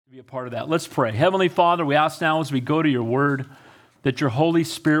Be a part of that. Let's pray. Heavenly Father, we ask now as we go to your word that your Holy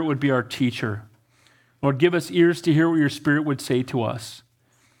Spirit would be our teacher. Lord, give us ears to hear what your Spirit would say to us.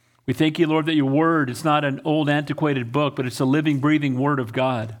 We thank you, Lord, that your word is not an old, antiquated book, but it's a living, breathing word of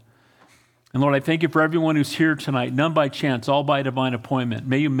God. And Lord, I thank you for everyone who's here tonight, none by chance, all by divine appointment.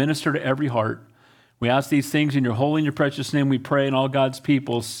 May you minister to every heart. We ask these things in your holy and your precious name we pray, and all God's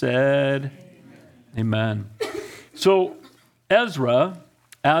people said, Amen. So, Ezra,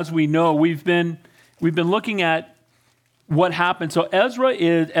 as we know, we've been looking at what happened. So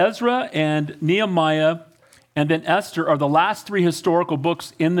Ezra and Nehemiah and then Esther are the last three historical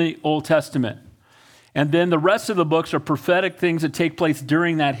books in the Old Testament. And then the rest of the books are prophetic things that take place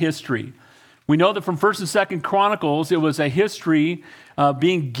during that history. We know that from 1st and 2nd Chronicles, it was a history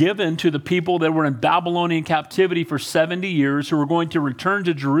being given to the people that were in Babylonian captivity for 70 years who were going to return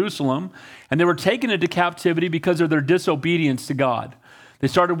to Jerusalem. And they were taken into captivity because of their disobedience to God. They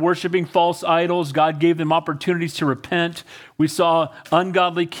started worshiping false idols. God gave them opportunities to repent. We saw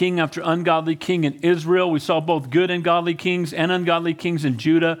ungodly king after ungodly king in Israel. We saw both good and godly kings and ungodly kings in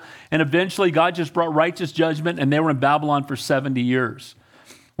Judah. And eventually God just brought righteous judgment, and they were in Babylon for 70 years.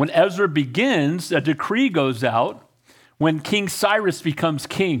 When Ezra begins, a decree goes out when King Cyrus becomes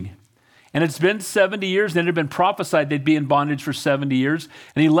king. And it's been 70 years, and it had been prophesied they'd be in bondage for 70 years.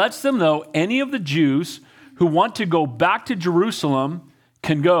 And he lets them know any of the Jews who want to go back to Jerusalem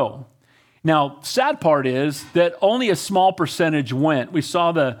can go. Now, sad part is that only a small percentage went. We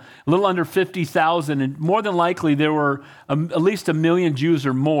saw a little under 50,000, and more than likely there were at least 1 million Jews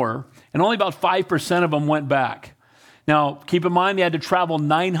or more, and only about 5% of them went back. Now, keep in mind they had to travel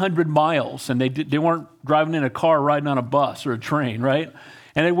 900 miles, and they weren't driving in a car, riding on a bus or a train, right?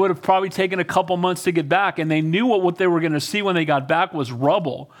 And it would have probably taken a couple months to get back, and they knew what they were going to see when they got back was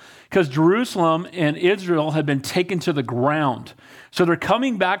rubble, because Jerusalem and Israel had been taken to the ground. So they're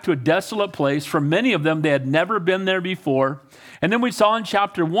coming back to a desolate place. For many of them, they had never been there before. And then we saw in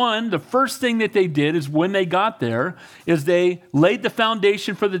chapter 1, the first thing that they did is when they got there, is they laid the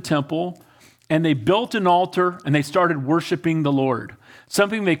foundation for the temple, and they built an altar, and they started worshiping the Lord.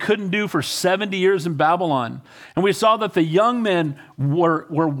 Something they couldn't do for 70 years in Babylon. And we saw that the young men were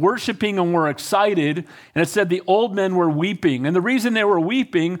worshiping and were excited. And it said the old men were weeping. And the reason they were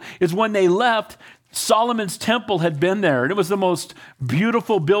weeping is when they left, Solomon's temple had been there. And it was the most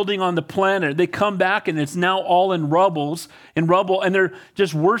beautiful building on the planet. They come back and it's now all in rubble. And they're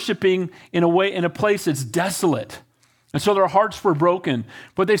just worshiping in a place that's desolate. And so their hearts were broken,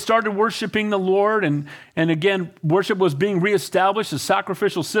 but they started worshiping the Lord. And again, worship was being reestablished. The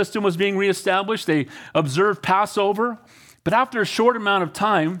sacrificial system was being reestablished. They observed Passover. But after a short amount of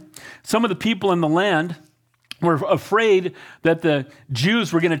time, some of the people in the land were afraid that the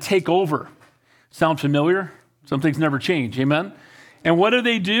Jews were going to take over. Sound familiar? Some things never change. Amen. And what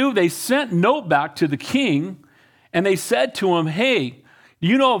do? They sent note back to the king, and they said to him, hey,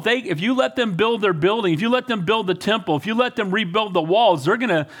 you know, if you let them build their building, if you let them build the temple, if you let them rebuild the walls, they're going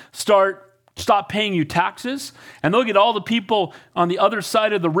to stop paying you taxes, and they'll get all the people on the other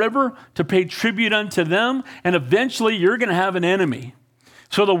side of the river to pay tribute unto them, and eventually you're going to have an enemy.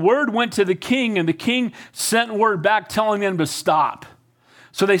 So the word went to the king, and the king sent word back telling them to stop.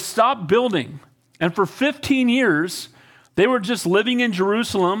 So they stopped building, and for 15 years, they were just living in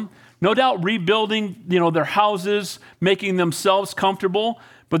Jerusalem, no doubt rebuilding, their houses, making themselves comfortable,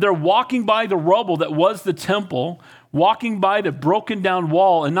 but they're walking by the rubble that was the temple, walking by the broken down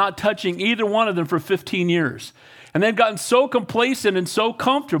wall and not touching either one of them for 15 years. And they'd gotten so complacent and so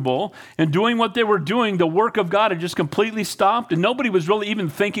comfortable in doing what they were doing, the work of God had just completely stopped, and nobody was really even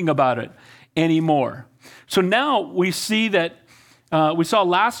thinking about it anymore. So now we see that, we saw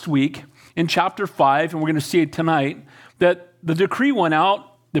last week in chapter 5, and we're going to see it tonight, that the decree went out.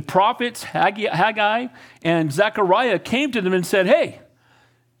 The prophets, Haggai and Zechariah, came to them and said, hey,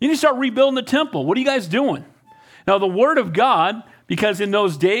 you need to start rebuilding the temple. What are you guys doing? Now, the word of God, because in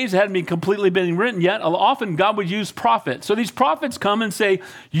those days it hadn't been completely been written yet, often God would use prophets. So these prophets come and say,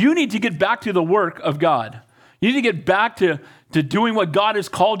 you need to get back to the work of God. You need to get back to doing what God has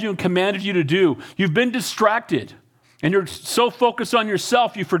called you and commanded you to do. You've been distracted. And you're so focused on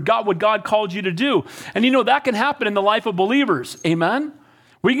yourself, you forgot what God called you to do. And that can happen in the life of believers. Amen?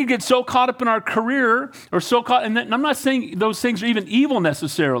 We can get so caught up in our career and I'm not saying those things are even evil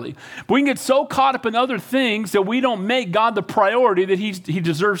necessarily, but we can get so caught up in other things that we don't make God the priority that he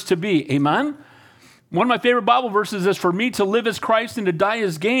deserves to be. Amen? One of my favorite Bible verses is, for me to live as Christ and to die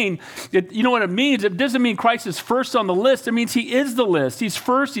as gain. You know what it means? It doesn't mean Christ is first on the list. It means he is the list. He's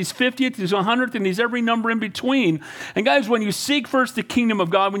first, he's 50th, he's 100th, and he's every number in between. And guys, when you seek first the kingdom of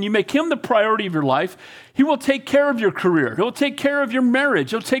God, when you make him the priority of your life, he will take care of your career. He'll take care of your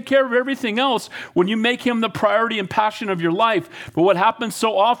marriage. He'll take care of everything else when you make him the priority and passion of your life. But what happens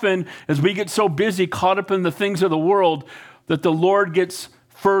so often is we get so busy, caught up in the things of the world, that the Lord gets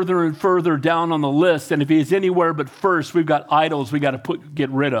further and further down on the list. And if he's anywhere but first, we've got idols we got to get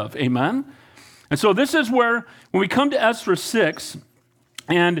rid of. Amen? And so this is where, when we come to Ezra 6,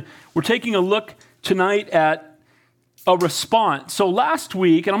 and we're taking a look tonight at a response. So last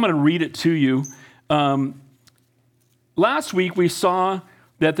week, and I'm going to read it to you. Last week, we saw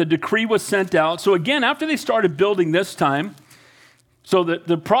that the decree was sent out. So again, after they started building this time, so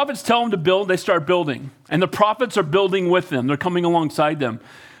the prophets tell them to build, they start building. And the prophets are building with them. They're coming alongside them.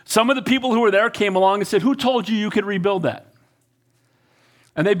 Some of the people who were there came along and said, who told you could rebuild that?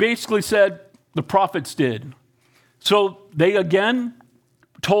 And they basically said, the prophets did. So they again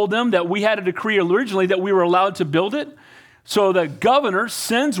told them that we had a decree originally that we were allowed to build it. So the governor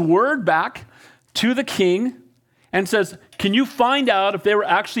sends word back to the king and says, can you find out if they were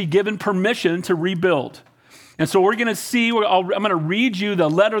actually given permission to rebuild? And so we're going to see, I'm going to read you the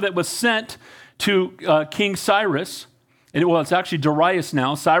letter that was sent to King Cyrus. And it's actually Darius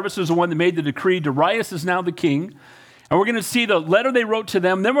now. Cyrus is the one that made the decree. Darius is now the king. And we're going to see the letter they wrote to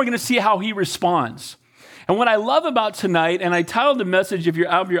them. Then we're going to see how he responds. And what I love about tonight, and I titled the message, if you're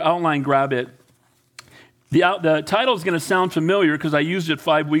out of your outline, grab it. The title is going to sound familiar because I used it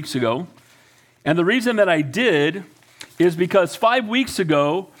 5 weeks ago. And the reason that I did is because 5 weeks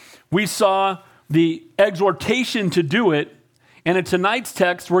ago, we saw the exhortation to do it. And in tonight's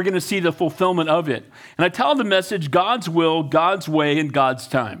text, we're going to see the fulfillment of it. And I titled the message, God's will, God's way, and God's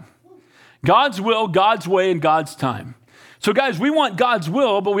time. God's will, God's way, and God's time. So guys, we want God's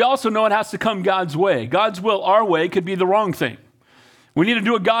will, but we also know it has to come God's way. God's will, our way, could be the wrong thing. We need to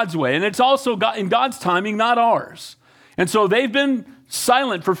do it God's way. And it's also in God's timing, not ours. And so they've been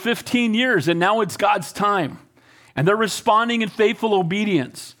silent for 15 years, and now it's God's time. And they're responding in faithful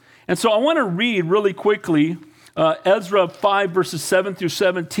obedience. And so I want to read really quickly Ezra 5, verses 7 through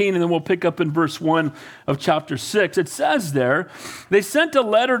 17, and then we'll pick up in verse 1 of chapter 6. It says there, they sent a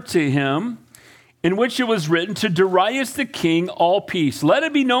letter to him in which it was written, to Darius the king, all peace. Let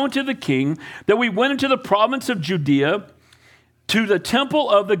it be known to the king that we went into the province of Judea to the temple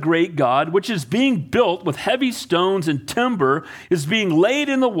of the great God, which is being built with heavy stones, and timber is being laid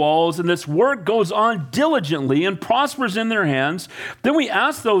in the walls, and this work goes on diligently and prospers in their hands. Then we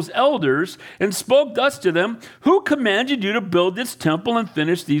asked those elders and spoke thus to them, who commanded you to build this temple and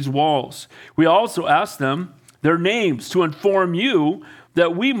finish these walls? We also asked them their names to inform you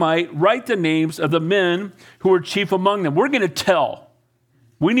that we might write the names of the men who were chief among them. We're going to tell.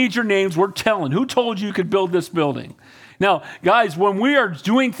 We need your names. We're telling. Who told you could build this building? Now, guys, when we are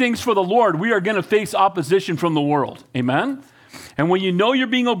doing things for the Lord, we are going to face opposition from the world. Amen? And when you know you're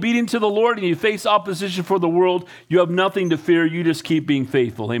being obedient to the Lord and you face opposition for the world, you have nothing to fear. You just keep being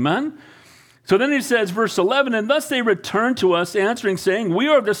faithful. Amen? So then he says, verse 11, and thus they returned to us, answering, saying, we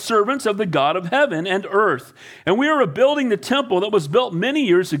are the servants of the God of heaven and earth, and we are rebuilding the temple that was built many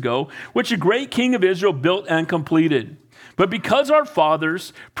years ago, which a great king of Israel built and completed. But because our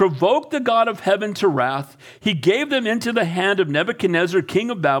fathers provoked the God of heaven to wrath, he gave them into the hand of Nebuchadnezzar,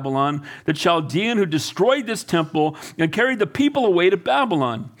 king of Babylon, the Chaldean, who destroyed this temple and carried the people away to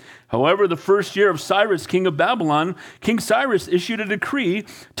Babylon. However, the first year of Cyrus, king of Babylon, King Cyrus issued a decree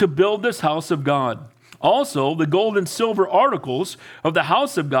to build this house of God. Also, the gold and silver articles of the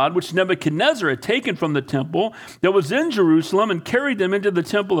house of God, which Nebuchadnezzar had taken from the temple that was in Jerusalem and carried them into the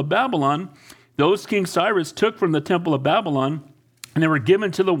temple of Babylon, those King Cyrus took from the temple of Babylon, and they were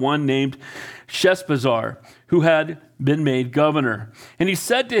given to the one named Sheshbazzar, who had been made governor. And he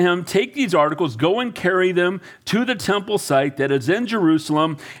said to him, take these articles, go and carry them to the temple site that is in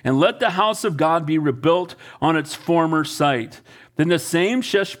Jerusalem, and let the house of God be rebuilt on its former site. Then the same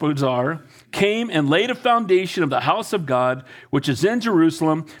Sheshbazzar came and laid a foundation of the house of God, which is in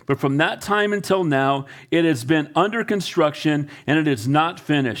Jerusalem. But from that time until now, it has been under construction, and it is not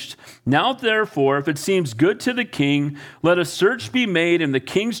finished. Now, therefore, if it seems good to the king, let a search be made in the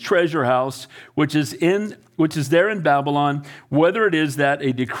king's treasure house, which is there in Babylon, whether it is that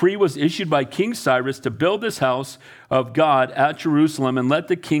a decree was issued by King Cyrus to build this house of God at Jerusalem, and let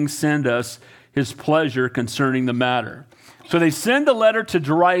the king send us his pleasure concerning the matter. So they send a letter to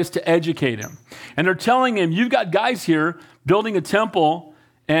Darius to educate him. And they're telling him, you've got guys here building a temple,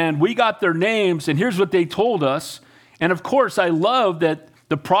 and we got their names, and here's what they told us. And of course, I love that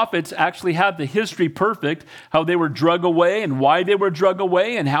the prophets actually have the history perfect, how they were drug away and why they were drug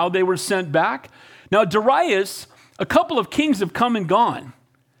away and how they were sent back. Now, Darius, a couple of kings have come and gone,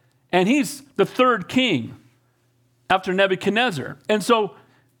 and he's the third king after Nebuchadnezzar. And so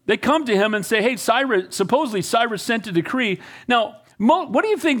they come to him and say, hey, supposedly Cyrus sent a decree. Now, what do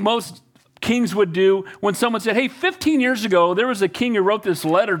you think most kings would do when someone said, hey, 15 years ago, there was a king who wrote this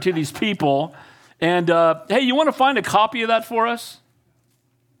letter to these people, and hey, you want to find a copy of that for us?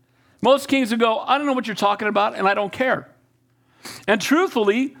 Most kings would go, I don't know what you're talking about, and I don't care. And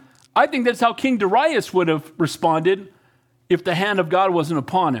truthfully, I think that's how King Darius would have responded if the hand of God wasn't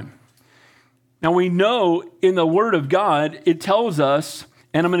upon him. Now, we know in the Word of God, it tells us,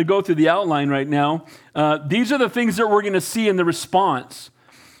 and I'm going to go through the outline right now, these are the things that we're going to see in the response.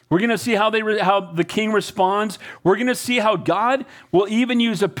 We're going to see how the king responds. We're going to see how God will even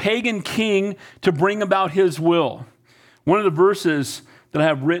use a pagan king to bring about his will. One of the verses that I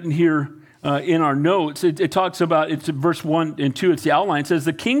have written here in our notes, it talks about, it's verse 1 and 2, it's the outline. It says,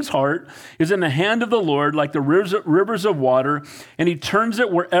 the king's heart is in the hand of the Lord like the rivers of water, and he turns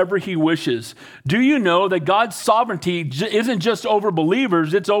it wherever he wishes. Do you know that God's sovereignty isn't just over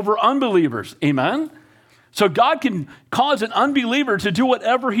believers, it's over unbelievers? Amen? So God can cause an unbeliever to do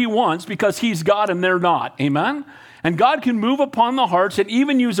whatever he wants because he's God and they're not. Amen? And God can move upon the hearts and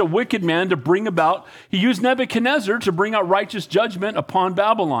even use a wicked man to bring about, he used Nebuchadnezzar to bring out righteous judgment upon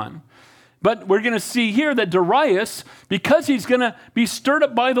Babylon. But we're going to see here that Darius, because he's going to be stirred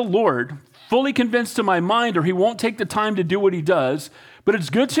up by the Lord, fully convinced to my mind, or he won't take the time to do what he does. But it's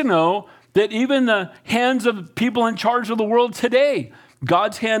good to know that even the hands of people in charge of the world today,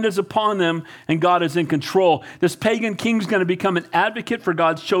 God's hand is upon them and God is in control. This pagan king is going to become an advocate for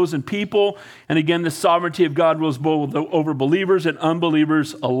God's chosen people. And again, the sovereignty of God rules both over believers and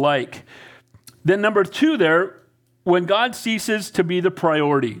unbelievers alike. Then number 2 there, when God ceases to be the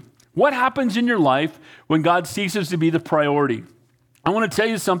priority. What happens in your life when God ceases to be the priority? I want to tell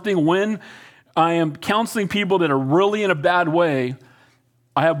you something. When I am counseling people that are really in a bad way,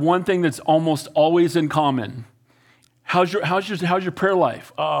 I have one thing that's almost always in common. How's your prayer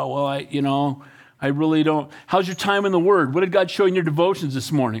life? Oh, well, I really don't. How's your time in the Word? What did God show you in your devotions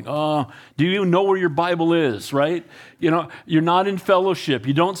this morning? Oh, do you know where your Bible is, right? You're not in fellowship.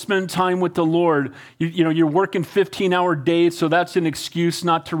 You don't spend time with the Lord. You're working 15-hour days, so that's an excuse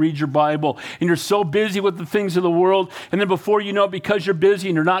not to read your Bible. And you're so busy with the things of the world. And then before you know it, because you're busy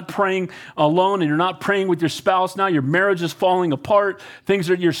and you're not praying alone and you're not praying with your spouse, now your marriage is falling apart.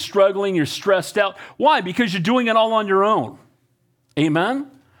 You're struggling, you're stressed out. Why? Because you're doing it all on your own.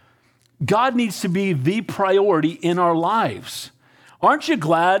 Amen? God needs to be the priority in our lives. Aren't you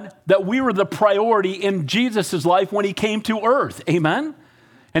glad that we were the priority in Jesus' life when he came to earth? Amen?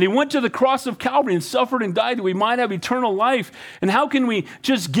 And he went to the cross of Calvary and suffered and died that we might have eternal life. And how can we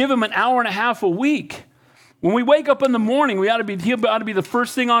just give him an hour and a half a week? When we wake up in the morning, he ought to be the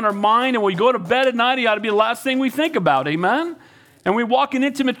first thing on our mind. And when we go to bed at night, he ought to be the last thing we think about. Amen? And we walk in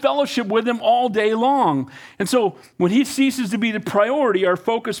intimate fellowship with him all day long. And so when he ceases to be the priority, our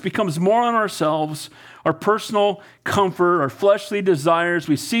focus becomes more on ourselves, our personal comfort, our fleshly desires.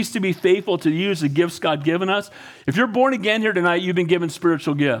 We cease to be faithful to use the gifts God given us. If you're born again here tonight, you've been given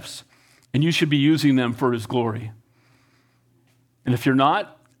spiritual gifts, and you should be using them for his glory. And if you're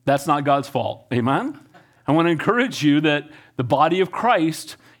not, that's not God's fault. Amen? I want to encourage you that the body of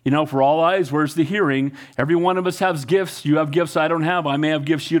Christ, for all eyes, where's the hearing? Every one of us has gifts. You have gifts I don't have. I may have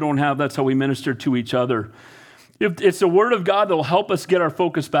gifts you don't have. That's how we minister to each other. It's the Word of God that will help us get our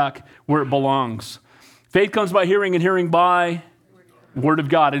focus back where it belongs. Faith comes by hearing, and hearing by Word of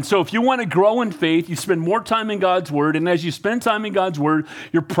God. And so if you want to grow in faith, you spend more time in God's Word. And as you spend time in God's Word,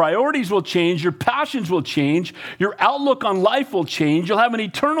 your priorities will change, your passions will change, your outlook on life will change. You'll have an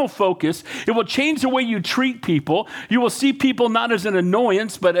eternal focus. It will change the way you treat people. You will see people not as an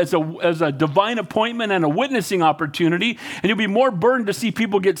annoyance, but as a divine appointment and a witnessing opportunity. And you'll be more burdened to see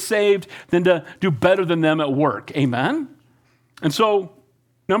people get saved than to do better than them at work. Amen? And so,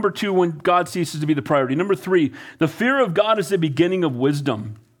 number 2, when God ceases to be the priority. Number 3, the fear of God is the beginning of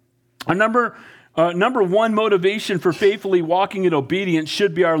wisdom. Our number 1 motivation for faithfully walking in obedience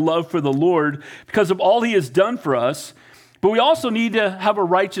should be our love for the Lord because of all he has done for us. But we also need to have a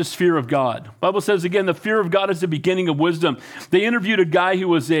righteous fear of God. The Bible says, again, the fear of God is the beginning of wisdom. They interviewed a guy who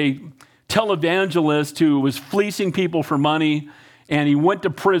was a televangelist who was fleecing people for money, and he went to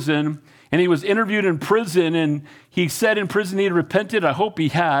prison. And he was interviewed in prison, and he said in prison he had repented. I hope he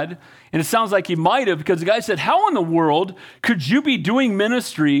had. And it sounds like he might have, because the guy said, how in the world could you be doing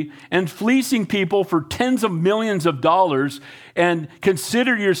ministry and fleecing people for tens of millions of dollars and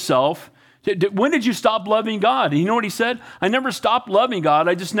consider yourself When did you stop loving God? And you know what he said? I never stopped loving God.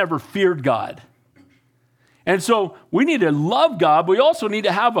 I just never feared God. And so we need to love God, but we also need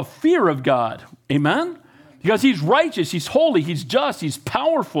to have a fear of God. Amen? Because he's righteous, he's holy, he's just, he's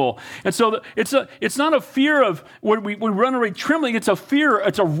powerful. And so it's not a fear of when we run away trembling. It's a fear,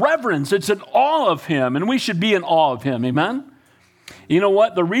 it's a reverence, it's an awe of him. And we should be in awe of him. Amen? You know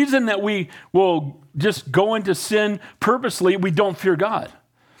what? The reason that we will just go into sin purposely, we don't fear God.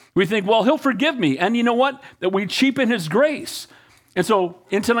 We think, well, he'll forgive me. And you know what? That we cheapen his grace. And so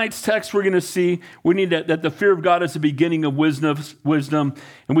in tonight's text, we're going to see we need that the fear of God is the beginning of wisdom,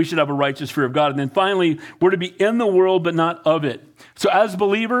 and we should have a righteous fear of God. And then finally, we're to be in the world, but not of it. So as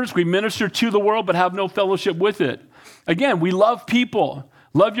believers, we minister to the world, but have no fellowship with it. Again, we love people.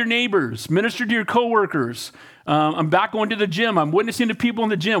 Love your neighbors. Minister to your coworkers. I'm back going to the gym. I'm witnessing to people in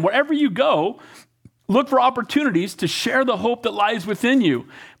the gym. Wherever you go, look for opportunities to share the hope that lies within you.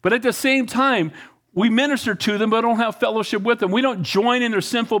 But at the same time, we minister to them, but don't have fellowship with them. We don't join in their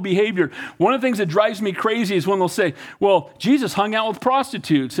sinful behavior. One of the things that drives me crazy is when they'll say, well, Jesus hung out with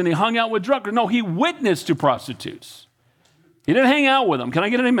prostitutes and he hung out with drunkards. No, he witnessed to prostitutes. He didn't hang out with them. Can I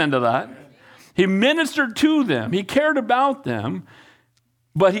get an amen to that? He ministered to them. He cared about them,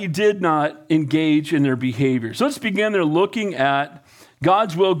 but he did not engage in their behavior. So let's begin there looking at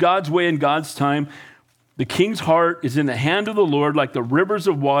God's will, God's way, and God's time. The king's heart is in the hand of the Lord like the rivers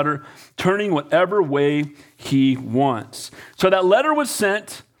of water, turning whatever way he wants. So that letter was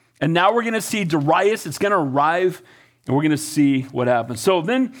sent, and now we're going to see Darius. It's going to arrive, and we're going to see what happens. So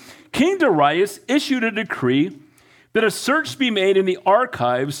then King Darius issued a decree that a search be made in the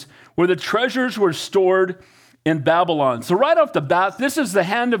archives where the treasures were stored in Babylon. So right off the bat, this is the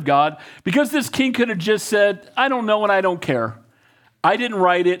hand of God, because this king could have just said, I don't know and I don't care. I didn't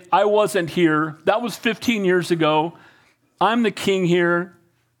write it. I wasn't here. That was 15 years ago. I'm the king here.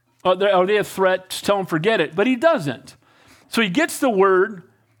 Are they a threat? Just tell him forget it. But he doesn't. So he gets the word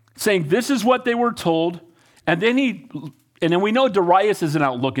saying this is what they were told. And then we know Darius isn't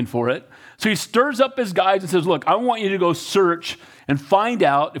out looking for it. So he stirs up his guys and says, look, I want you to go search and find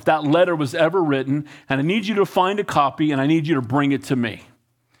out if that letter was ever written. And I need you to find a copy and I need you to bring it to me.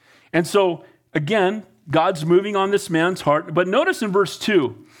 And so again, God's moving on this man's heart. But notice in verse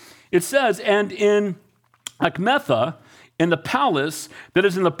 2, it says, and in Achmetha, in the palace that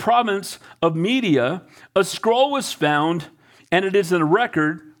is in the province of Media, a scroll was found, and it is in a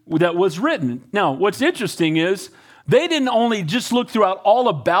record that was written. Now, what's interesting is they didn't only just look throughout all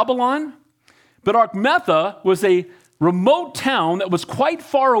of Babylon, but Achmetha was a remote town that was quite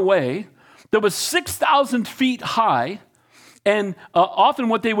far away, that was 6,000 feet high. And often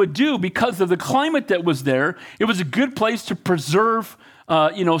what they would do, because of the climate that was there, it was a good place to preserve,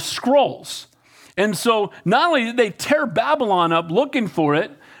 scrolls. And so not only did they tear Babylon up looking for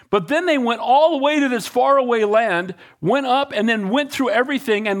it, but then they went all the way to this faraway land, went up and then went through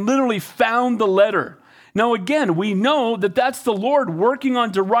everything and literally found the letter. Now again, we know that that's the Lord working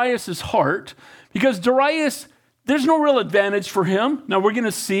on Darius' heart, because Darius, there's no real advantage for him. Now we're going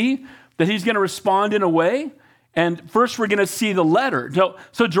to see that he's going to respond in a way. And first, we're going to see the letter.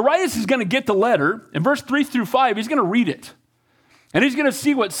 So Darius is going to get the letter. In verse 3 through 5, he's going to read it. And he's going to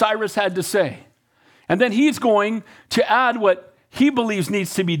see what Cyrus had to say. And then he's going to add what he believes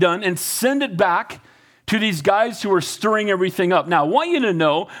needs to be done and send it back to these guys who are stirring everything up. Now, I want you to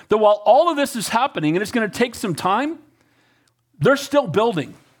know that while all of this is happening, and it's going to take some time, they're still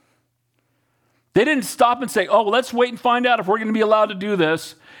building. They didn't stop and say, oh, let's wait and find out if we're going to be allowed to do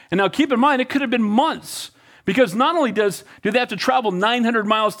this. And now keep in mind, it could have been months. Because not only do they have to travel 900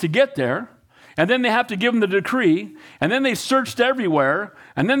 miles to get there, and then they have to give them the decree, and then they searched everywhere,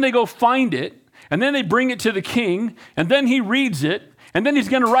 and then they go find it, and then they bring it to the king, and then he reads it, and then he's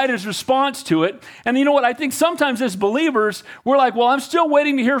going to write his response to it. And you know what? I think sometimes as believers, we're like, well, I'm still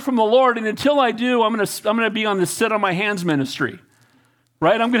waiting to hear from the Lord, and until I do, I'm going to be on the sit on my hands ministry.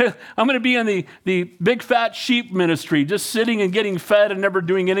 Right? I'm going to be in the big fat sheep ministry, just sitting and getting fed and never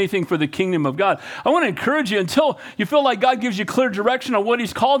doing anything for the kingdom of God. I want to encourage you, until you feel like God gives you clear direction on what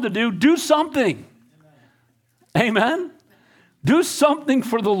he's called to do something. Amen? Do something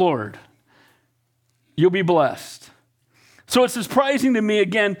for the Lord. You'll be blessed. So it's surprising to me,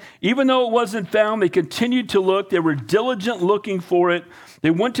 again, even though it wasn't found, they continued to look. They were diligent looking for it.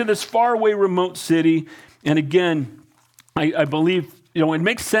 They went to this faraway remote city. And again, I believe, it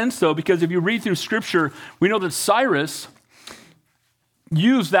makes sense, though, because if you read through Scripture, we know that Cyrus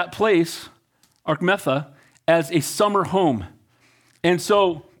used that place, Achmetha, as a summer home. And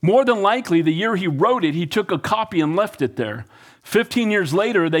so, more than likely, the year he wrote it, he took a copy and left it there. 15 years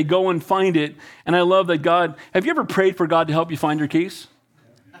later, they go and find it. And I love that God, have you ever prayed for God to help you find your keys?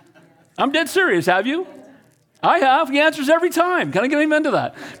 I'm dead serious. Have you? I have. He answers every time. Can I get him into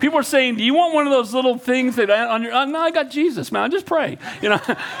that? People are saying, do you want one of those little things that on your, no, I got Jesus, man. Just pray.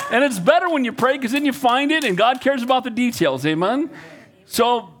 And it's better when you pray because then you find it and God cares about the details. Amen.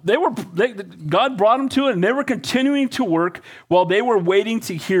 So God brought them to it and they were continuing to work while they were waiting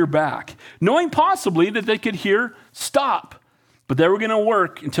to hear back, knowing possibly that they could hear stop, but they were going to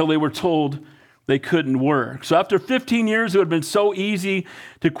work until they were told they couldn't work. So after 15 years, it would have been so easy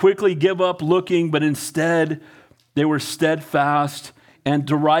to quickly give up looking, but instead they were steadfast. And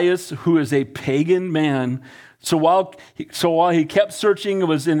Darius, who is a pagan man, so while he kept searching, it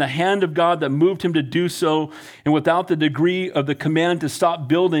was in the hand of God that moved him to do so. And without the degree of the command to stop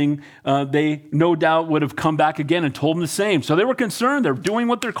building, they no doubt would have come back again and told him the same. So they were concerned. They're doing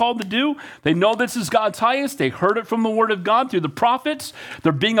what they're called to do. They know this is God's highest. They heard it from the word of God through the prophets.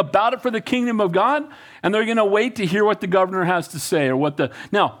 They're being about it for the kingdom of God. And they're going to wait to hear what the governor has to say or what the...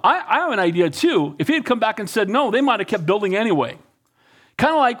 Now, I have an idea too. If he had come back and said no, they might have kept building anyway.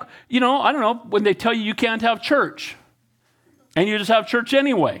 Kind of like, I don't know, when they tell you can't have church and you just have church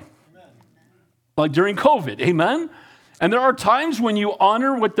anyway, like during COVID, amen? And there are times when you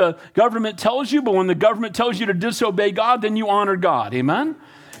honor what the government tells you, but when the government tells you to disobey God, then you honor God, amen?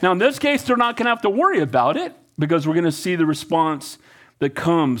 Now, in this case, they're not going to have to worry about it because we're going to see the response that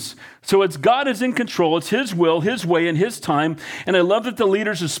comes. So it's God is in control. It's his will, his way, and his time. And I love that the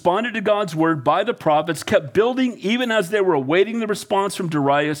leaders responded to God's word by the prophets, kept building even as they were awaiting the response from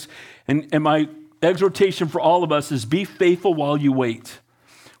Darius. And my exhortation for all of us is be faithful while you wait.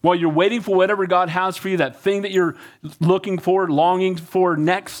 While you're waiting for whatever God has for you, that thing that you're looking for, longing for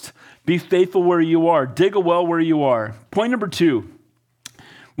next, be faithful where you are. Dig a well where you are. Point number 2,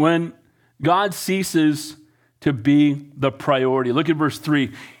 when God ceases to be the priority. Look at verse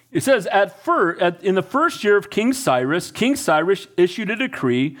 3. It says, in the first year of King Cyrus issued a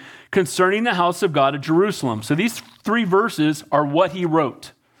decree concerning the house of God at Jerusalem. So these 3 verses are what he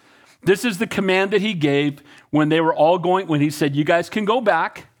wrote. This is the command that he gave when they were all going, when he said, you guys can go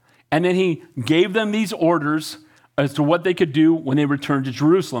back. And then he gave them these orders as to what they could do when they returned to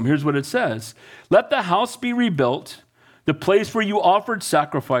Jerusalem. Here's what it says. Let the house be rebuilt, the place where you offered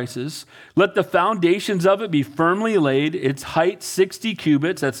sacrifices. Let the foundations of it be firmly laid. Its height 60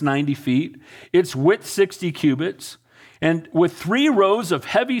 cubits, that's 90 feet. Its width 60 cubits. And with 3 rows of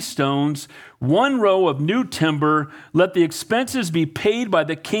heavy stones, 1 row of new timber, let the expenses be paid by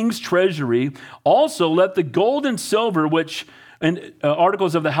the king's treasury. Also, let the gold and silver,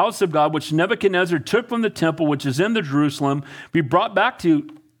 articles of the house of God, which Nebuchadnezzar took from the temple, which is in the Jerusalem,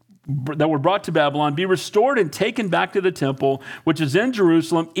 that were brought to Babylon, be restored and taken back to the temple, which is in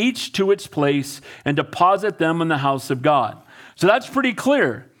Jerusalem, each to its place, and deposit them in the house of God. So that's pretty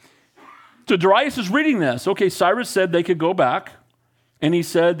clear. So Darius is reading this. Okay, Cyrus said they could go back, and he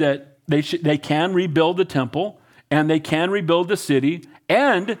said that they can rebuild the temple, and they can rebuild the city,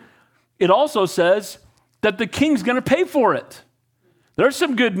 and it also says that the king's going to pay for it. There's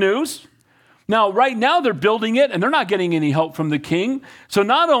some good news. Now, right now they're building it and they're not getting any help from the king. So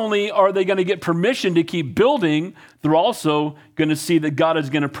not only are they going to get permission to keep building, they're also going to see that God is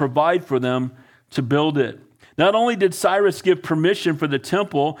going to provide for them to build it. Not only did Cyrus give permission for the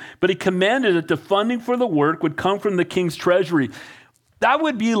temple, but he commanded that the funding for the work would come from the king's treasury. That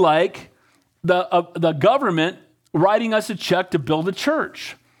would be like the government writing us a check to build a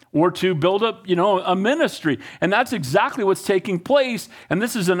church, or to build up, a ministry. And that's exactly what's taking place. And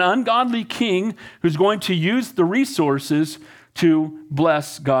this is an ungodly king who's going to use the resources to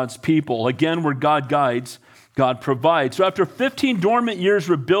bless God's people. Again, where God guides, God provides. So after 15 dormant years,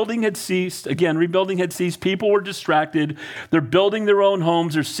 rebuilding had ceased. People were distracted. They're building their own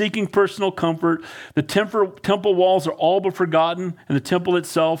homes. They're seeking personal comfort. The temple walls are all but forgotten, and the temple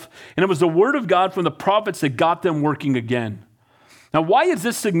itself. And it was the word of God from the prophets that got them working again. Now, why is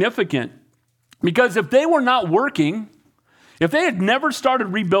this significant? Because if they were not working, if they had never started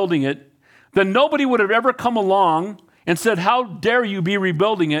rebuilding it, then nobody would have ever come along and said, how dare you be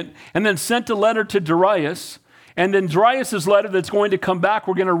rebuilding it? And then sent a letter to Darius. And then Darius' letter that's going to come back,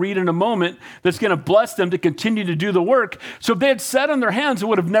 we're going to read in a moment, that's going to bless them to continue to do the work. So if they had sat on their hands, it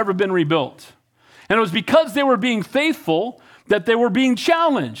would have never been rebuilt. And it was because they were being faithful that they were being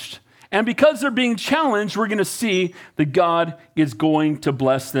challenged. And because they're being challenged, we're going to see that God is going to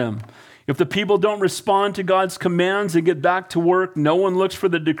bless them. If the people don't respond to God's commands and get back to work, no one looks for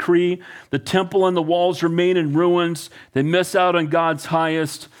the decree. The temple and the walls remain in ruins. They miss out on God's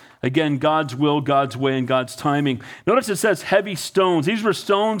highest. Again, God's will, God's way, and God's timing. Notice it says heavy stones. These were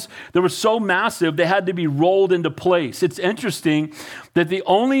stones that were so massive, they had to be rolled into place. It's interesting that the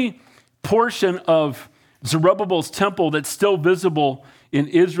only portion of Zerubbabel's temple that's still visible in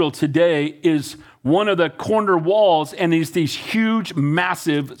Israel today is one of the corner walls, and it's these huge,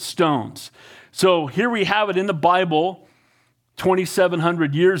 massive stones. So here we have it in the Bible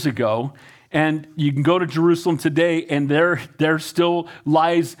 2,700 years ago, and you can go to Jerusalem today, and there still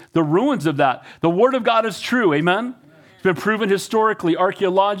lies the ruins of that. The Word of God is true, amen? It's been proven historically,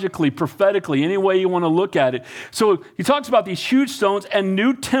 archaeologically, prophetically, any way you want to look at it. So he talks about these huge stones and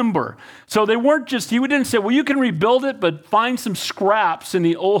new timber. So they weren't just, he didn't say, well, you can rebuild it, but find some scraps in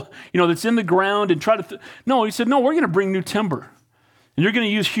the old, that's in the ground and try to, no, he said, no, we're going to bring new timber. And you're going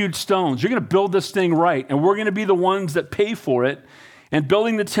to use huge stones. You're going to build this thing right. And we're going to be the ones that pay for it. And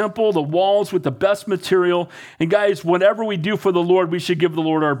building the temple, the walls with the best material. And guys, whatever we do for the Lord, we should give the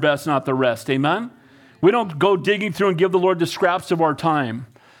Lord our best, not the rest. Amen? We don't go digging through and give the Lord the scraps of our time.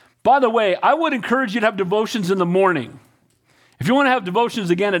 By the way, I would encourage you to have devotions in the morning. If you want to have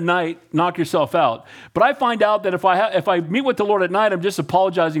devotions again at night, knock yourself out. But I find out that if I meet with the Lord at night, I'm just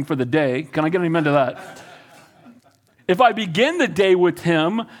apologizing for the day. Can I get an amen to that? If I begin the day with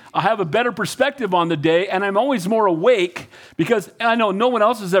him, I have a better perspective on the day, and I'm always more awake because I know no one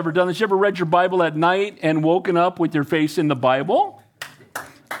else has ever done this. You ever read your Bible at night and woken up with your face in the Bible?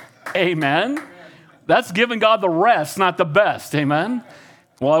 Amen. That's giving God the rest, not the best. Amen.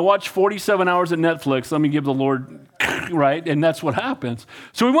 Well, I watch 47 hours at Netflix. Let me give the Lord, right? And that's what happens.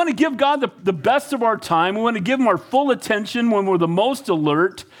 So we want to give God the best of our time. We want to give him our full attention when we're the most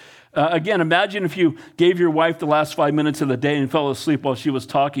alert. Again, imagine if you gave your wife the last 5 minutes of the day and fell asleep while she was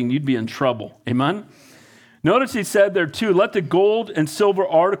talking, you'd be in trouble. Amen? Notice he said there too, let the gold and silver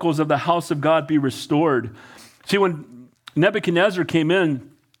articles of the house of God be restored. See, when Nebuchadnezzar came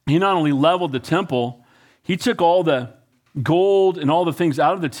in, he not only leveled the temple, he took all the gold and all the things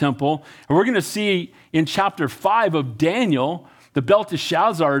out of the temple. And we're going to see in chapter 5 of Daniel, the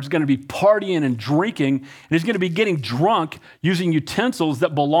Belteshazzar is going to be partying and drinking, and he's going to be getting drunk using utensils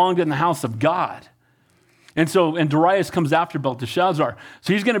that belonged in the house of God. And Darius comes after Belteshazzar.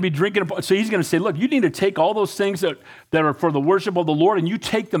 So he's going to be drinking. So he's going to say, look, you need to take all those things that are for the worship of the Lord, and you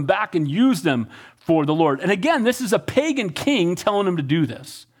take them back and use them for the Lord. And again, this is a pagan king telling him to do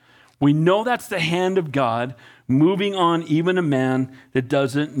this. We know that's the hand of God moving on even a man that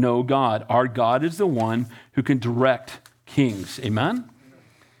doesn't know God. Our God is the one who can direct kings. Amen?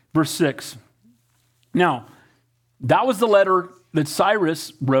 Verse 6. Now, that was the letter that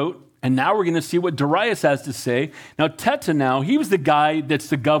Cyrus wrote, and now we're going to see what Darius has to say. Now, Tettenau, he was the guy that's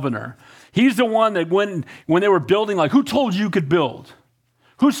the governor. He's the one that when they were building, like, who told you could build?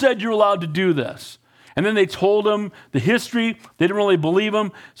 Who said you're allowed to do this? And then they told him the history. They didn't really believe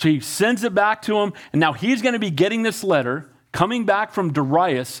him, so he sends it back to him, and now he's going to be getting this letter coming back from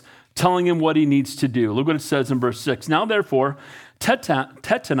Darius telling him what he needs to do. Look what it says in verse 6. Now, therefore,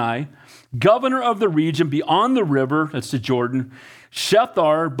 Tettenai, governor of the region beyond the river, that's the Jordan,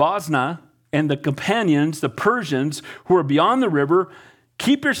 Shethar, Bosna, and the companions, the Persians, who are beyond the river,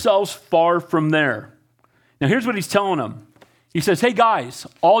 keep yourselves far from there. Now, here's what he's telling them. He says, hey, guys,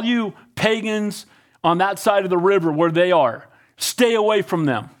 all you pagans on that side of the river where they are, stay away from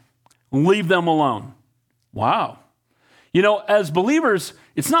them. Leave them alone. Wow. As believers,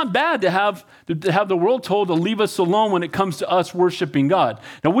 it's not bad to have the world told to leave us alone when it comes to us worshiping God.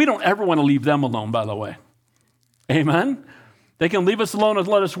 Now, we don't ever want to leave them alone, by the way. Amen? They can leave us alone and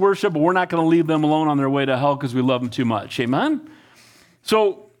let us worship, but we're not going to leave them alone on their way to hell because we love them too much. Amen?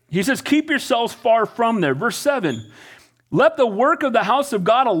 So he says, keep yourselves far from there. Verse 7, let the work of the house of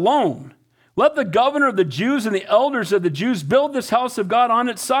God alone. Let the governor of the Jews and the elders of the Jews build this house of God on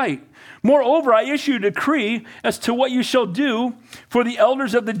its site. Moreover, I issue a decree as to what you shall do for the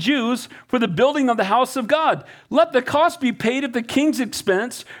elders of the Jews for the building of the house of God. Let the cost be paid at the king's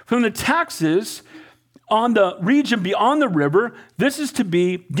expense from the taxes on the region beyond the river. This is to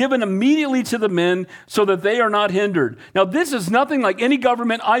be given immediately to the men so that they are not hindered. Now, this is nothing like any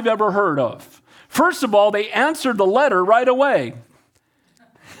government I've ever heard of. First of all, they answered the letter right away.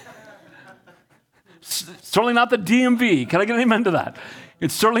 Certainly not the DMV. Can I get an amen to that?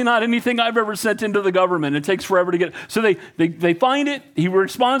 It's certainly not anything I've ever sent into the government. It takes forever to get it. So they find it. He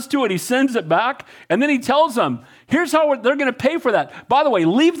responds to it. He sends it back. And then he tells them, here's how they're going to pay for that. By the way,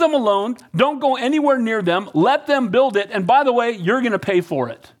 leave them alone. Don't go anywhere near them. Let them build it. And by the way, you're going to pay for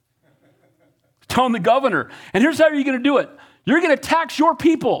it. Telling the governor. And here's how you're going to do it. You're going to tax your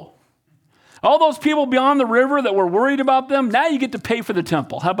people. All those people beyond the river that were worried about them, now you get to pay for the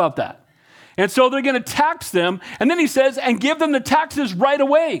temple. How about that? And so they're going to tax them. And then he says, and give them the taxes right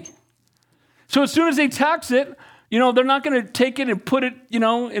away. So as soon as they tax it, they're not going to take it and put it,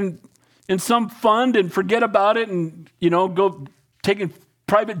 in some fund and forget about it and, go put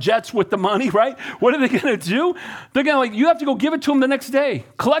private jets with the money, right? What are they going to do? They're going to you have to go give it to them the next day.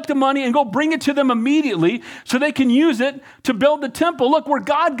 Collect the money and go bring it to them immediately so they can use it to build the temple. Look, where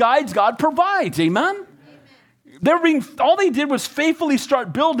God guides, God provides. Amen? All they did was faithfully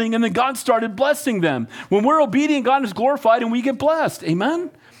start building, and then God started blessing them. When we're obedient, God is glorified and we get blessed.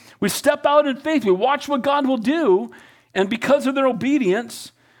 Amen? We step out in faith. We watch what God will do. And because of their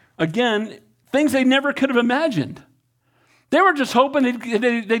obedience, again, things they never could have imagined. They were just hoping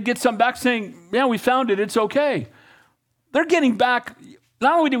they'd get something back saying, yeah, we found it. It's okay. They're getting back.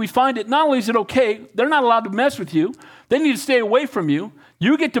 Not only did we find it, not only is it okay, they're not allowed to mess with you. They need to stay away from you.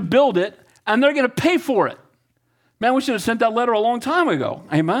 You get to build it, and they're going to pay for it. Man, we should have sent that letter a long time ago.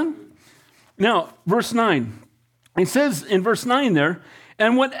 Amen? Now, verse 9. It says in verse 9 there,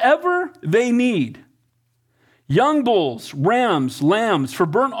 and whatever they need, young bulls, rams, lambs for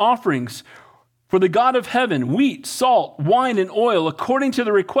burnt offerings, for the God of heaven, wheat, salt, wine, and oil, according to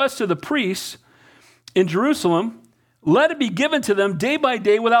the request of the priests in Jerusalem, let it be given to them day by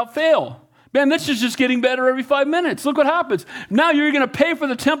day without fail. Man, this is just getting better every 5 minutes. Look what happens. Now you're going to pay for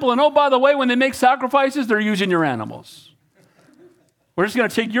the temple, and oh, by the way, when they make sacrifices, they're using your animals. We're just going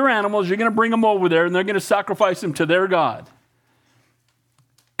to take your animals, you're going to bring them over there, and they're going to sacrifice them to their God.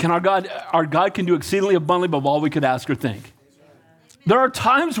 Our God can do exceedingly abundantly above all we could ask or think. There are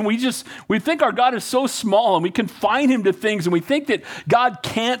times when we think our God is so small and we confine him to things and we think that God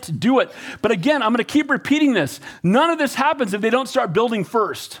can't do it. But again, I'm going to keep repeating this. None of this happens if they don't start building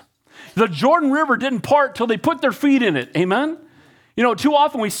first. The Jordan River didn't part till they put their feet in it. Amen? You know, too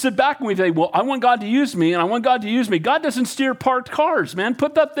often we sit back and we say, well, I want God to use me and I want God to use me. God doesn't steer parked cars, man.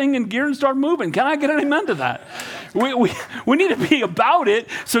 Put that thing in gear and start moving. Can I get an amen to that? We need to be about it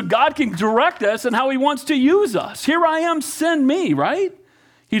so God can direct us and how he wants to use us. Here I am, send me, right?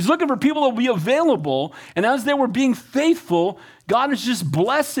 He's looking for people that will be available. And as they were being faithful, God is just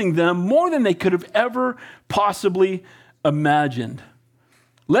blessing them more than they could have ever possibly imagined.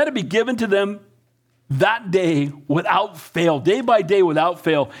 Let it be given to them that day without fail, day by day without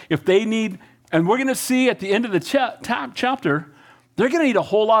fail. If they need, and we're going to see at the end of the chapter, they're going to need a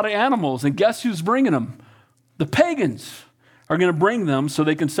whole lot of animals. And guess who's bringing them? The pagans are going to bring them so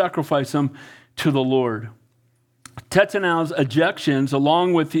they can sacrifice them to the Lord. Tetanau's ejections,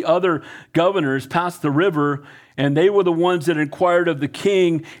 along with the other governors, passed the river, and they were the ones that inquired of the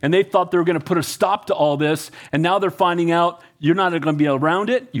king, and they thought they were going to put a stop to all this, and now they're finding out you're not going to be around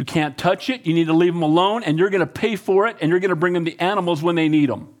it, you can't touch it, you need to leave them alone, and you're going to pay for it, and you're going to bring them the animals when they need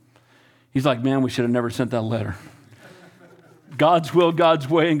them. He's like, man, we should have never sent that letter. God's will, God's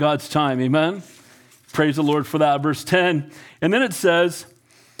way, and God's time, amen? Praise the Lord for that. Verse 10, and then it says,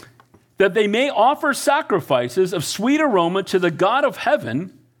 that they may offer sacrifices of sweet aroma to the God of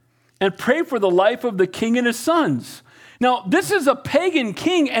heaven and pray for the life of the king and his sons. Now, this is a pagan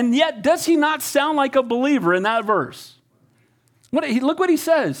king, and yet does he not sound like a believer in that verse? Look what he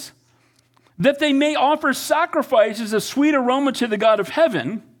says. That they may offer sacrifices of sweet aroma to the God of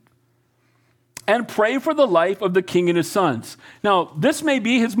heaven and pray for the life of the king and his sons. Now, this may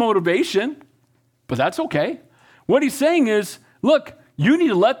be his motivation, but that's okay. What he's saying is, look, you need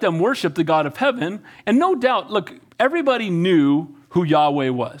to let them worship the God of heaven. And no doubt, look, everybody knew who Yahweh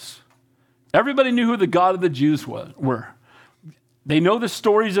was. Everybody knew who the God of the Jews were. They know the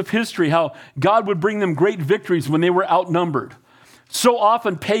stories of history, how God would bring them great victories when they were outnumbered. So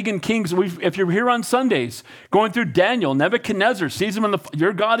often pagan kings, if you're here on Sundays, going through Daniel, Nebuchadnezzar sees him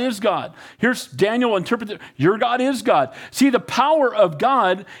your God is God. Here's Daniel interpreted, your God is God. See, the power of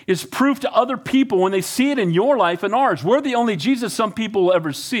God is proof to other people when they see it in your life and ours. We're the only Jesus some people will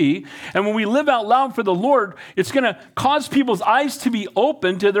ever see. And when we live out loud for the Lord, it's going to cause people's eyes to be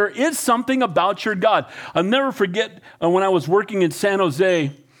open to there is something about your God. I'll never forget when I was working in San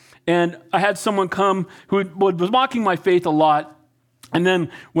Jose, and I had someone come who was mocking my faith a lot. And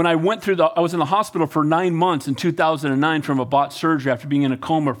then when I was in the hospital for 9 months in 2009 from a botched surgery after being in a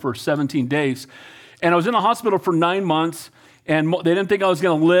coma for 17 days. And I was in the hospital for 9 months, and they didn't think I was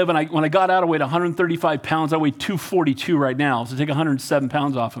going to live. And when I got out, I weighed 135 pounds. I weigh 242 right now, so take 107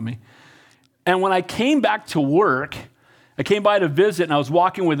 pounds off of me. And when I came back to work, I came by to visit, and I was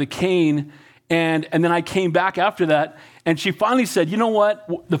walking with a cane, and then I came back after that, and she finally said, you know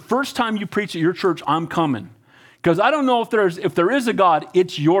what? The first time you preach at your church, I'm coming. Because I don't know if there is a God,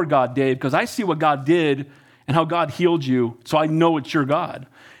 it's your God, Dave, because I see what God did and how God healed you, so I know it's your God.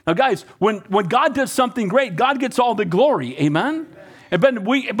 Now, guys, when God does something great, God gets all the glory, amen?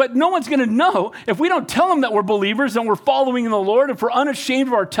 But no one's going to know if we don't tell them that we're believers and we're following the Lord, if we're unashamed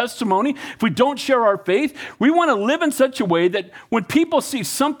of our testimony, if we don't share our faith. We want to live in such a way that when people see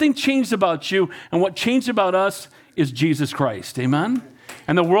something changed about you, and what changed about us is Jesus Christ, amen?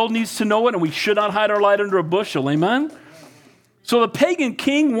 And the world needs to know it, and we should not hide our light under a bushel. Amen? So the pagan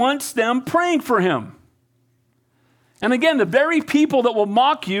king wants them praying for him. And again, the very people that will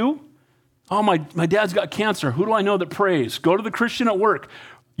mock you, oh, my dad's got cancer. Who do I know that prays? Go to the Christian at work.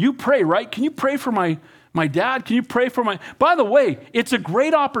 You pray, right? Can you pray for my dad? Can you pray for my... By the way, it's a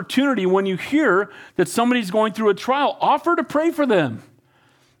great opportunity when you hear that somebody's going through a trial. Offer to pray for them.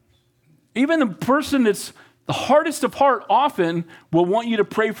 Even the person that's the hardest of heart often will want you to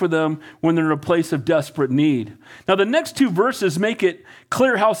pray for them when they're in a place of desperate need. Now, the next two verses make it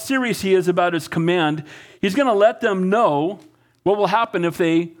clear how serious he is about his command. He's going to let them know what will happen if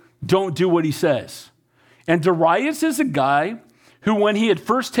they don't do what he says. And Darius is a guy who, when he had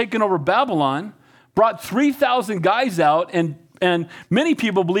first taken over Babylon, brought 3,000 guys out, and many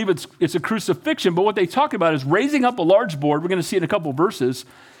people believe it's a crucifixion, but what they talk about is raising up a large board, we're going to see it in a couple of verses,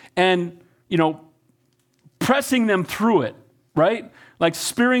 and, pressing them through it, right? Like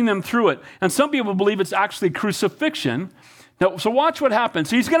spearing them through it. And some people believe it's actually crucifixion. Now, so watch what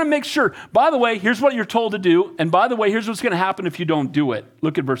happens. So he's going to make sure, by the way, here's what you're told to do, and by the way, here's what's going to happen if you don't do it.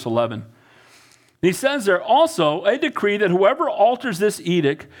 Look at verse 11. He says there, also, I decree that whoever alters this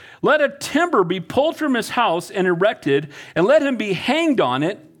edict, let a timber be pulled from his house and erected, and let him be hanged on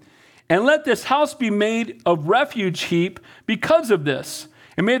it, and let this house be made a refuge heap because of this.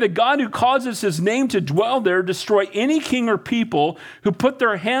 And may the God who causes his name to dwell there destroy any king or people who put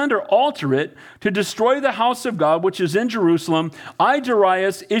their hand or alter it to destroy the house of God, which is in Jerusalem. I,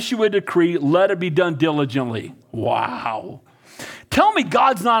 Darius, issue a decree, let it be done diligently. Wow. Tell me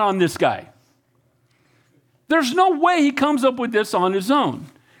God's not on this guy. There's no way he comes up with this on his own.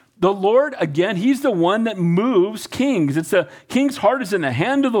 The Lord, again, he's the one that moves kings. It's the king's heart is in the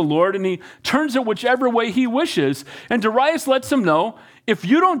hand of the Lord, and he turns it whichever way he wishes. And Darius lets him know, if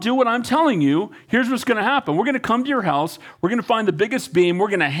you don't do what I'm telling you, here's what's going to happen. We're going to come to your house. We're going to find the biggest beam. We're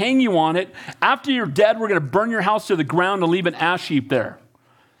going to hang you on it. After you're dead, we're going to burn your house to the ground and leave an ash heap there.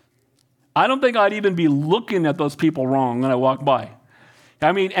 I don't think I'd even be looking at those people wrong when I walk by.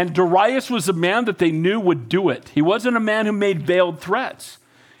 I mean, and Darius was a man that they knew would do it. He wasn't a man who made veiled threats.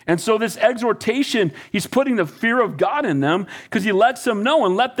 And so this exhortation, he's putting the fear of God in them because he lets them know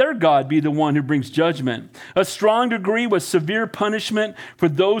and let their God be the one who brings judgment. A strong degree was severe punishment for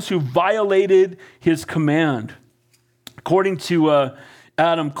those who violated his command. According to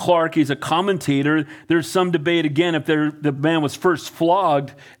Adam Clark, he's a commentator, there's some debate again if the man was first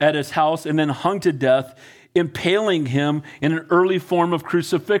flogged at his house and then hung to death, impaling him in an early form of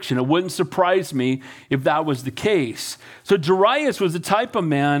crucifixion. It wouldn't surprise me if that was the case. So Darius was the type of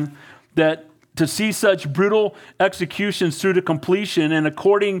man that to see such brutal executions through to completion, and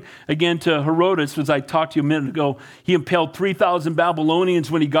according again to Herodotus, as I talked to you a minute ago, he impaled 3,000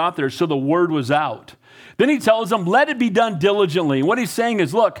 Babylonians when he got there, so the word was out. Then he tells them, let it be done diligently. What he's saying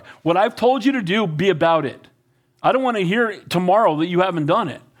is, look, what I've told you to do, be about it. I don't want to hear tomorrow that you haven't done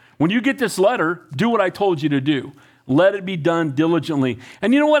it. When you get this letter, do what I told you to do. Let it be done diligently.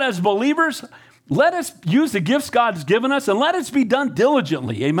 And you know what? As believers, let us use the gifts God's given us and let it be done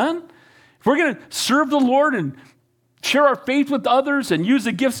diligently. Amen? If we're going to serve the Lord and share our faith with others and use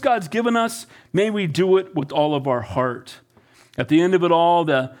the gifts God's given us, may we do it with all of our heart. At the end of it all,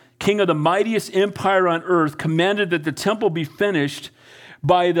 the king of the mightiest empire on earth commanded that the temple be finished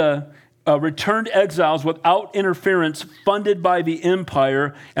by the returned exiles without interference, funded by the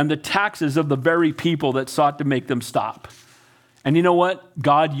empire and the taxes of the very people that sought to make them stop. And you know what?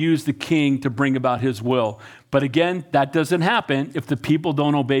 God used the king to bring about his will. But again, that doesn't happen if the people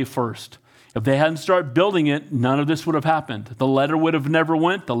don't obey first. If they hadn't started building it, none of this would have happened. The letter would have never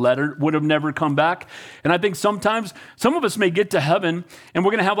went. The letter would have never come back. And I think sometimes some of us may get to heaven and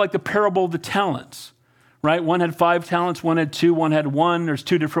we're going to have like the parable of the talents. Right? One had 5 talents, one had 2, one had 1. There's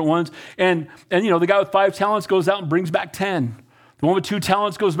 2 different ones. And the guy with 5 talents goes out and brings back 10. The one with 2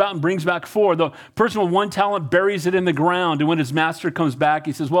 talents goes out and brings back 4. The person with 1 talent buries it in the ground. And when his master comes back,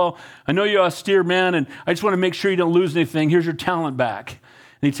 he says, well, I know you're an austere man, and I just want to make sure you don't lose anything. Here's your talent back.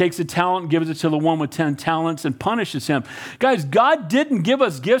 And he takes the talent and gives it to the one with 10 talents and punishes him. Guys, God didn't give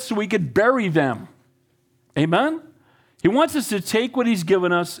us gifts so we could bury them. Amen? He wants us to take what he's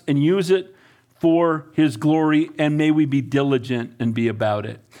given us and use it for his glory, and may we be diligent and be about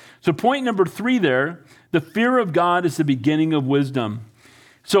it. So point number 3 there, the fear of God is the beginning of wisdom.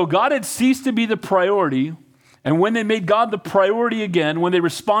 So God had ceased to be the priority, and when they made God the priority again, when they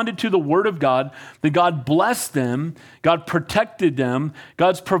responded to the word of God, then God blessed them, God protected them,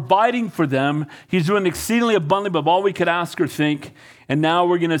 God's providing for them. He's doing exceedingly abundantly above all we could ask or think, and now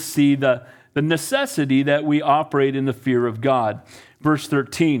we're going to see the necessity that we operate in the fear of God. Verse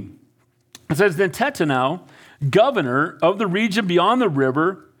 13. It says, then Tetanau, governor of the region beyond the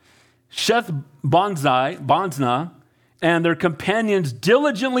river, Bonzna, and their companions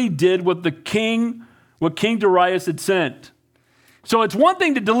diligently did what King Darius had sent. So it's one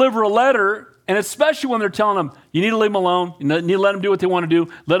thing to deliver a letter, and especially when they're telling them, you need to leave them alone, you need to let them do what they want to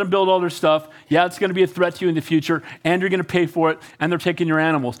do, let them build all their stuff. Yeah, it's going to be a threat to you in the future, and you're going to pay for it, and they're taking your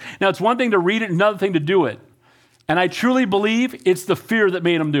animals. Now, it's one thing to read it, another thing to do it. And I truly believe it's the fear that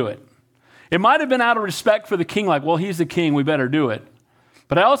made them do it. It might have been out of respect for the king, like, well, he's the king, we better do it.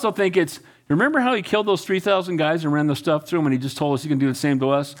 But I also think remember how he killed those 3,000 guys and ran the stuff through them, and he just told us he can do the same to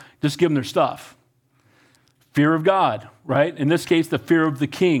us? Just give them their stuff. Fear of God, right? In this case, the fear of the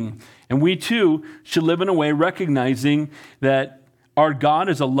king. And we too should live in a way recognizing that our God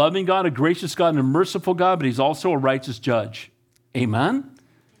is a loving God, a gracious God, and a merciful God, but he's also a righteous judge. Amen?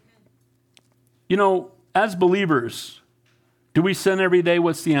 You know, as believers, do we sin every day?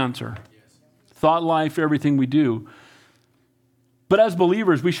 What's the answer? Yes. Thought life, everything we do. But as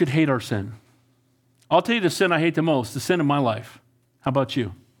believers, we should hate our sin. I'll tell you the sin I hate the most, the sin in my life. How about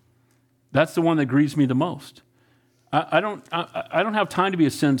you? That's the one that grieves me the most. I don't have time to be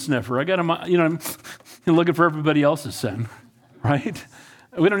a sin sniffer. I got to, I'm looking for everybody else's sin, right?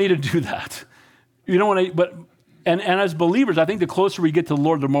 We don't need to do that. You don't want to, and as believers, I think the closer we get to the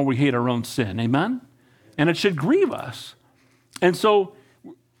Lord, the more we hate our own sin. Amen? And it should grieve us. And so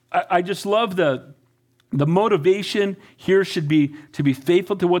I just love the motivation here should be to be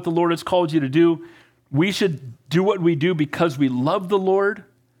faithful to what the Lord has called you to do. We should do what we do because we love the Lord.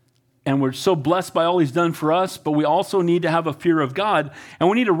 And we're so blessed by all he's done for us, but we also need to have a fear of God.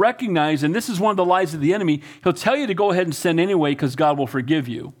 And we need to recognize, and this is one of the lies of the enemy, he'll tell you to go ahead and sin anyway because God will forgive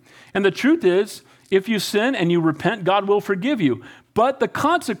you. And the truth is, if you sin and you repent, God will forgive you. But the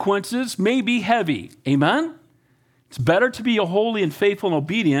consequences may be heavy. Amen? It's better to be holy and faithful and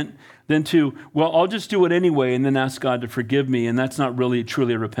obedient than to, well, I'll just do it anyway and then ask God to forgive me. And that's not really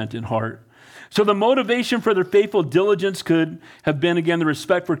truly a repentant heart. So the motivation for their faithful diligence could have been, again, the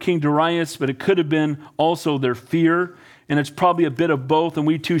respect for King Darius, but it could have been also their fear. And it's probably a bit of both. And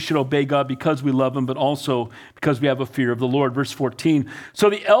we too should obey God because we love him, but also because we have a fear of the Lord. Verse 14. So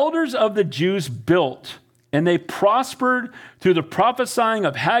the elders of the Jews built, and they prospered through the prophesying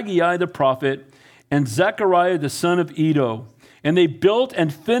of Haggai the prophet and Zechariah the son of Iddo. And they built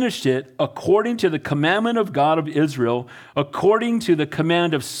and finished it according to the commandment of God of Israel, according to the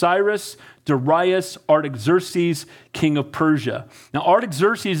command of Cyrus, Darius, Artaxerxes, king of Persia. Now,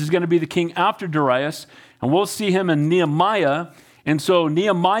 Artaxerxes is going to be the king after Darius, and we'll see him in Nehemiah. And so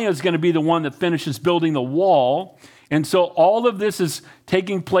Nehemiah is going to be the one that finishes building the wall. And so all of this is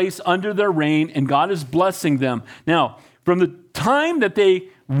taking place under their reign, and God is blessing them. Now, from the time that they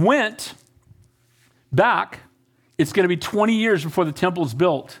went back, it's going to be 20 years before the temple is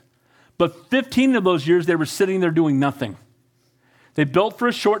built. But 15 of those years, they were sitting there doing nothing. They built for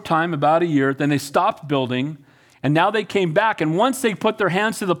a short time, about a year, then they stopped building, and now they came back. And once they put their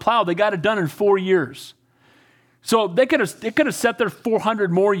hands to the plow, they got it done in 4 years. So they could have sat there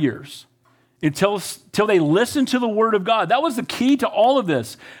 400 more years until they listened to the word of God. That was the key to all of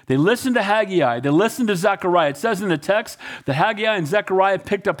this. They listened to Haggai. They listened to Zechariah. It says in the text that Haggai and Zechariah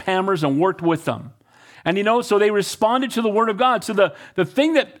picked up hammers and worked with them. And so they responded to the word of God. So the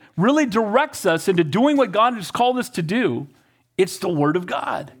thing that really directs us into doing what God has called us to do, it's the word of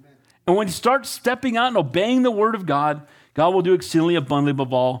God. Amen. And when you start stepping out and obeying the word of God, God will do exceedingly abundantly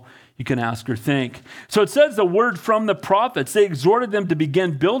above all you can ask or think. So it says the word from the prophets. They exhorted them to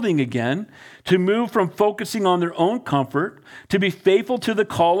begin building again, to move from focusing on their own comfort, to be faithful to the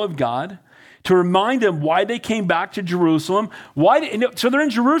call of God, to remind them why they came back to Jerusalem. So they're in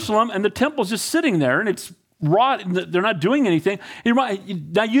Jerusalem, and the temple's just sitting there, and it's rot. And they're not doing anything.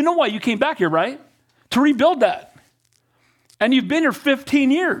 Now, you know why you came back here, right? To rebuild that. And you've been here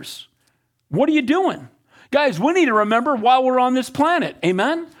 15 years. What are you doing? Guys, we need to remember why we're on this planet.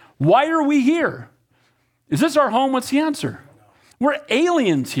 Amen? Why are we here? Is this our home? What's the answer? We're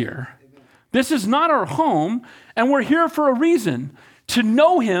aliens here. This is not our home, and we're here for a reason. To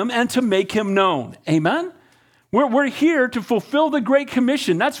know him and to make him known. Amen? We're here to fulfill the Great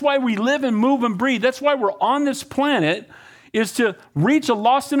Commission. That's why we live and move and breathe. That's why we're on this planet, is to reach a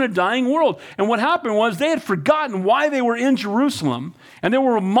lost and a dying world. And what happened was they had forgotten why they were in Jerusalem, and they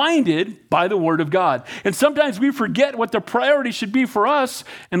were reminded by the word of God. And sometimes we forget what the priority should be for us,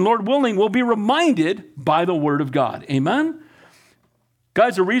 and Lord willing, we'll be reminded by the word of God. Amen?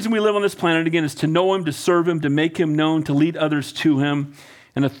 Guys, the reason we live on this planet, again, is to know him, to serve him, to make him known, to lead others to him.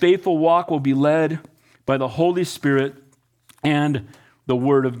 And a faithful walk will be led by the Holy Spirit and the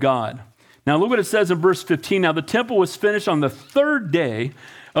word of God. Now, look what it says in verse 15. Now, the temple was finished on the third day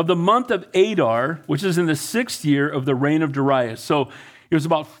of the month of Adar, which is in the 6th year of the reign of Darius. So it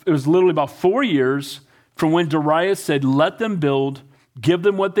was literally about 4 years from when Darius said, let them build, give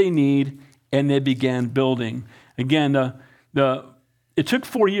them what they need, and they began building. Again, it took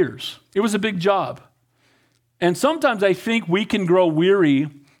 4 years. It was a big job. And sometimes I think we can grow weary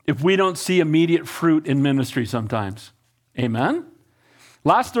if we don't see immediate fruit in ministry sometimes. Amen?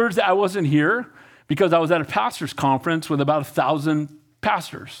 Last Thursday, I wasn't here because I was at a pastor's conference with about 1,000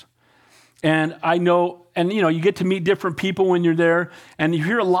 pastors. And I know, you get to meet different people when you're there, and you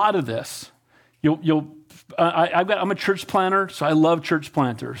hear a lot of this. I'm a church planter, so I love church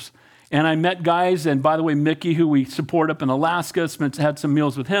planters. And I met guys, and by the way, Mickey, who we support up in Alaska, had some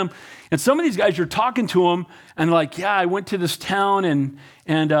meals with him. And some of these guys, you're talking to them, and they're like, yeah, I went to this town,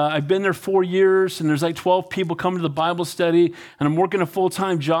 and I've been there 4 years, and there's like 12 people coming to the Bible study, and I'm working a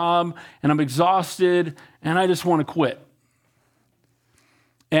full-time job, and I'm exhausted, and I just want to quit.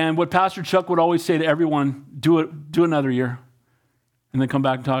 And what Pastor Chuck would always say to everyone, do another year, and then come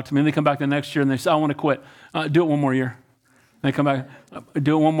back and talk to me. And they come back the next year, and they say, I want to quit. Do it one more year. They come back,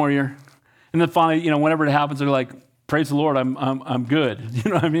 do it one more year. And then finally, whenever it happens, they're like, praise the Lord, I'm good. You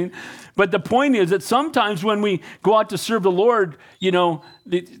know what I mean? But the point is that sometimes when we go out to serve the Lord, you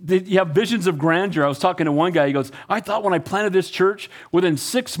have visions of grandeur. I was talking to one guy, he goes, I thought when I planted this church, within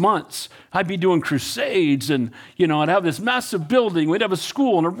 6 months, I'd be doing crusades and, I'd have this massive building. We'd have a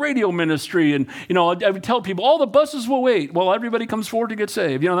school and a radio ministry. And, I would tell people, all the buses will wait. Well, everybody comes forward to get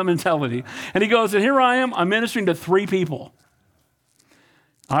saved. That mentality. And he goes, and here I am, I'm ministering to 3 people.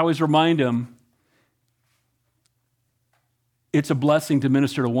 I always remind him, it's a blessing to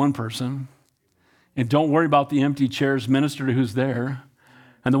minister to one person. And don't worry about the empty chairs, minister to who's there.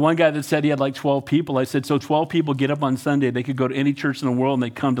 And the one guy that said he had like 12 people, I said, so 12 people get up on Sunday, they could go to any church in the world and they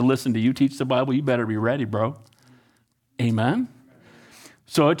come to listen to you teach the Bible. You better be ready, bro. Amen?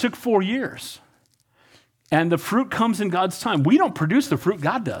 So it took 4 years. And the fruit comes in God's time. We don't produce the fruit,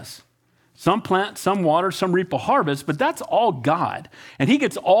 God does. Some plant, some water, some reap a harvest, but that's all God. And he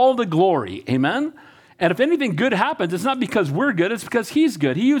gets all the glory. Amen? And if anything good happens, it's not because we're good, it's because he's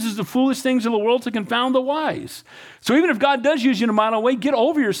good. He uses the foolish things of the world to confound the wise. So even if God does use you in a mild way, get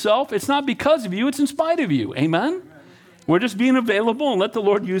over yourself. It's not because of you, it's in spite of you. Amen? We're just being available and let the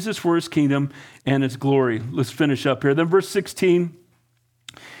Lord use us for his kingdom and his glory. Let's finish up here. Then verse 16,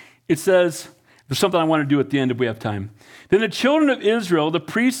 it says, there's something I want to do at the end if we have time. Then the children of Israel, the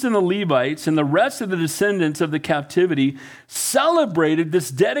priests and the Levites, and the rest of the descendants of the captivity celebrated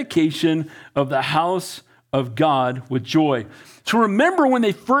this dedication of the house of God with joy. So remember when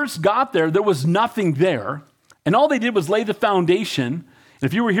they first got there was nothing there, and all they did was lay the foundation. And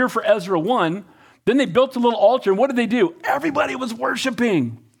if you were here for Ezra 1, then they built a little altar, and what did they do? Everybody was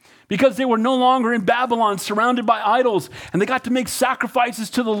worshiping. Because they were no longer in Babylon surrounded by idols, and they got to make sacrifices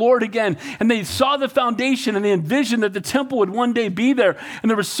to the Lord again. And they saw the foundation and they envisioned that the temple would one day be there. And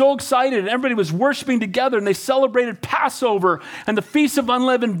they were so excited, and everybody was worshiping together, and they celebrated Passover and the Feast of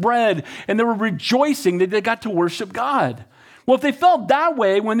Unleavened Bread, and they were rejoicing that they got to worship God. Well, if they felt that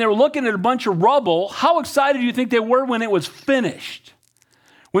way when they were looking at a bunch of rubble, how excited do you think they were when it was finished?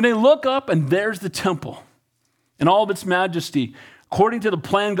 When they look up and there's the temple in all of its majesty, according to the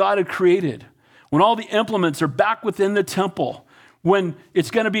plan God had created, when all the implements are back within the temple, when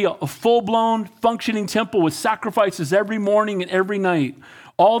it's going to be a full-blown functioning temple with sacrifices every morning and every night,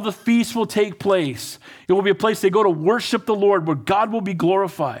 all the feasts will take place. It will be a place they go to worship the Lord where God will be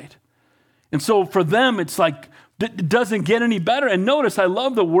glorified. And so for them, it's like, it doesn't get any better. And notice, I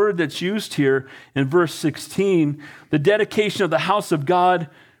love the word that's used here in verse 16, the dedication of the house of God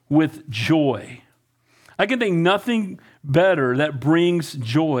with joy. I can think nothing better that brings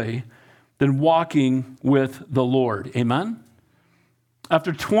joy than walking with the Lord. Amen?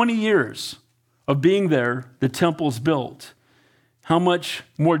 After 20 years of being there, the temple's built. How much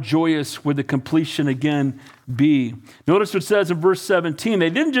more joyous would the completion again be? Notice what it says in verse 17. They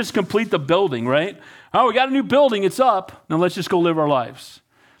didn't just complete the building, right? Oh, we got a new building. It's up. Now let's just go live our lives.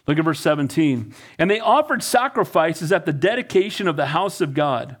 Look at verse 17. And they offered sacrifices at the dedication of the house of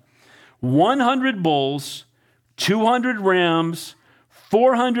God. 100 bulls, 200 rams,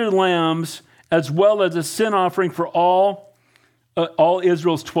 400 lambs, as well as a sin offering for all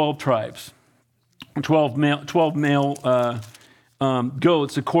Israel's 12 tribes, 12 male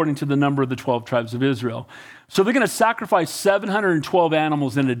goats, according to the number of the 12 tribes of Israel. So they're going to sacrifice 712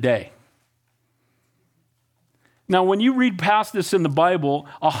 animals in a day. Now, when you read past this in the Bible,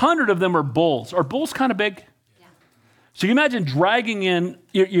 100 of them are bulls. Are bulls kind of big? Yeah. So you imagine dragging in,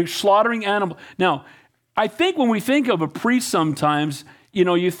 you're slaughtering animals. Now, I think when we think of a priest sometimes,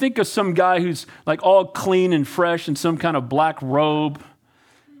 you think of some guy who's like all clean and fresh in some kind of black robe,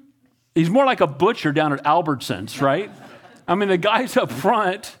 He's more like a butcher down at Albertsons, right? I mean, the guy's up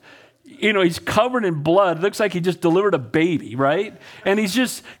front, he's covered in blood. It looks like he just delivered a baby, right? And he's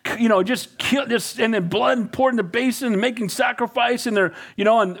just and then blood and poured in the basin and making sacrifice. And they're,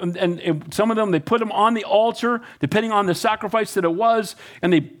 and some of them, they put them on the altar, depending on the sacrifice that it was,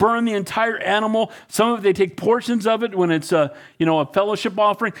 and they burn the entire animal. Some of it, they take portions of it when it's a fellowship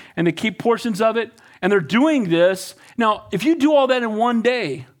offering, and they keep portions of it. And they're doing this. Now, if you do all that in one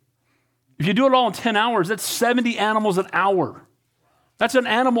day, if you do it all in 10 hours, that's 70 animals an hour. That's an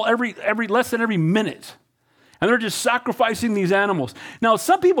animal every less than every minute. And they're just sacrificing these animals. Now,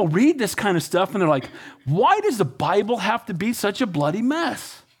 some people read this kind of stuff and they're like, why does the Bible have to be such a bloody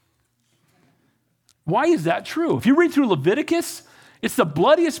mess? Why is that true? If you read through Leviticus, it's the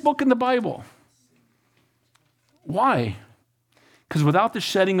bloodiest book in the Bible. Why? Because without the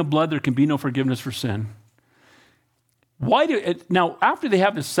shedding of blood, there can be no forgiveness for sin. Now, after they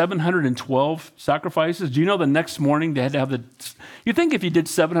have the 712 sacrifices, do you know the next morning they had to have you think if you did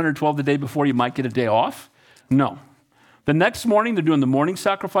 712 the day before, you might get a day off? No. The next morning, they're doing the morning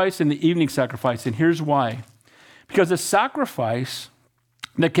sacrifice and the evening sacrifice, and here's why. Because a sacrifice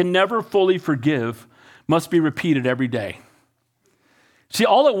that can never fully forgive must be repeated every day. See,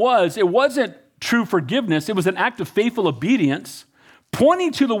 all it wasn't true forgiveness, it was an act of faithful obedience,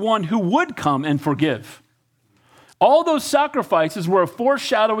 pointing to the one who would come and forgive. All those sacrifices were a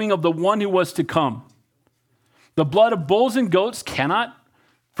foreshadowing of the one who was to come. The blood of bulls and goats cannot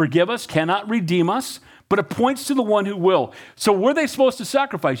forgive us, cannot redeem us, but it points to the one who will. So were they supposed to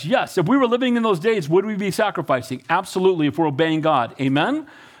sacrifice? Yes. If we were living in those days, would we be sacrificing? Absolutely, if we're obeying God. Amen?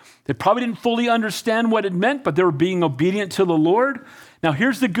 They probably didn't fully understand what it meant, but they were being obedient to the Lord. Now,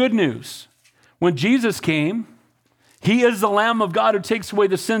 here's the good news. When Jesus came, he is the Lamb of God who takes away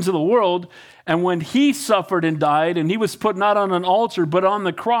the sins of the world. And when he suffered and died, and he was put not on an altar, but on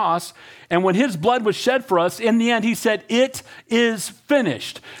the cross, and when his blood was shed for us, in the end, he said, it is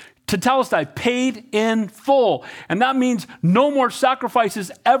finished. Tetelestai, paid in full. And that means no more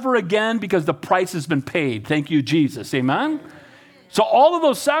sacrifices ever again because the price has been paid. Thank you, Jesus. Amen? So all of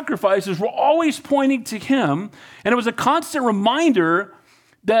those sacrifices were always pointing to him, and it was a constant reminder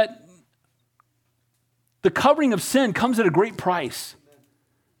that the covering of sin comes at a great price.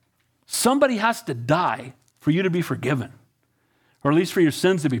 Somebody has to die for you to be forgiven, or at least for your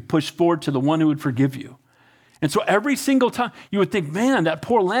sins to be pushed forward to the one who would forgive you. And so every single time you would think, man, that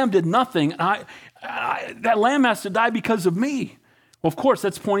poor lamb did nothing. That lamb has to die because of me. Well, of course,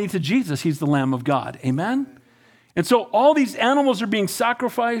 that's pointing to Jesus. He's the Lamb of God. Amen? And so all these animals are being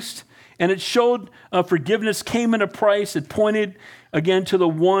sacrificed, and it showed forgiveness came at a price. It pointed, again, to the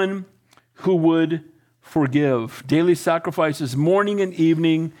one who would forgive. Daily sacrifices, morning and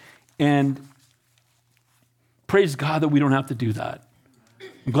evening, and praise God that we don't have to do that.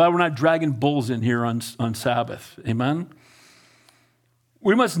 I'm glad we're not dragging bulls in here on Sabbath. Amen?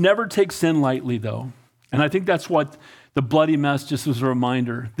 We must never take sin lightly, though. And I think that's what the bloody mess just was a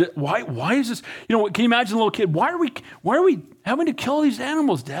reminder. Why is this? Can you imagine a little kid? Why are we having to kill these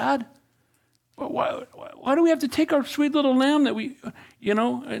animals, Dad? Why do we have to take our sweet little lamb that we,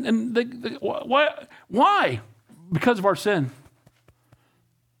 why? Because of our sin.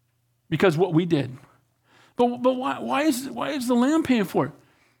 Because what we did. But why is the lamb paying for it?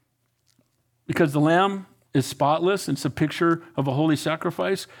 Because the lamb is spotless, and it's a picture of a holy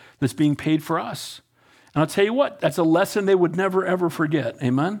sacrifice that's being paid for us. And I'll tell you what, that's a lesson they would never, ever forget.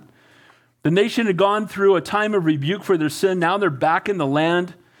 Amen? The nation had gone through a time of rebuke for their sin. Now they're back in the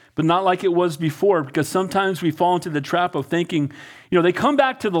land, but not like it was before, because sometimes we fall into the trap of thinking, they come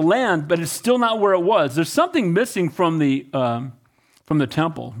back to the land, but it's still not where it was. There's something missing from the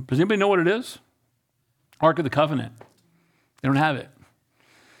temple. Does anybody know what it is? Ark of the Covenant. They don't have it.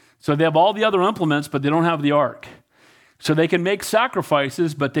 So they have all the other implements, but they don't have the ark. So they can make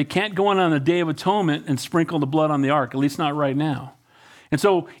sacrifices, but they can't go in on the Day of Atonement and sprinkle the blood on the ark, at least not right now. And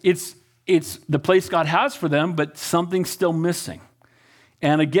so it's the place God has for them, but something's still missing.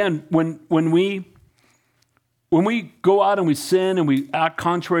 And again, when we go out and we sin and we act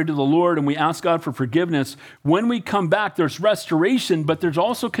contrary to the Lord and we ask God for forgiveness, when we come back, there's restoration, but there's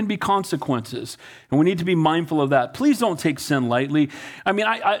also can be consequences. And we need to be mindful of that. Please don't take sin lightly. I mean,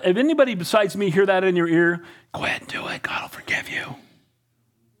 if anybody besides me hear that in your ear, go ahead and do it. God will forgive you.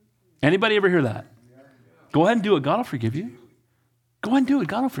 Anybody ever hear that? Go ahead and do it. God will forgive you. Go ahead and do it.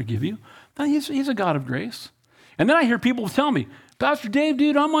 God will forgive you. No, he's a God of grace. And then I hear people tell me, Pastor Dave,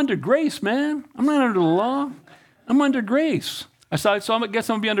 dude, I'm under grace, man. I'm not under the law. I'm under grace. I guess I'm going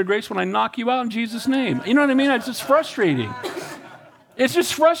to be under grace when I knock you out in Jesus' name. You know what I mean? It's just frustrating. It's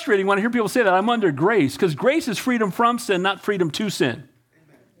just frustrating when I hear people say that I'm under grace, because grace is freedom from sin, not freedom to sin.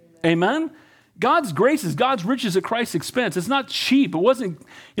 Amen? God's grace is God's riches at Christ's expense. It's not cheap. It wasn't,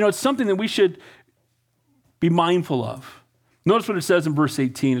 it's something that we should be mindful of. Notice what it says in verse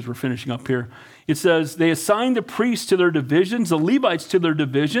 18 as we're finishing up here. It says, they assigned the priests to their divisions, the Levites to their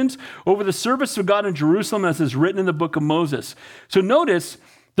divisions, over the service of God in Jerusalem, as is written in the book of Moses. So notice,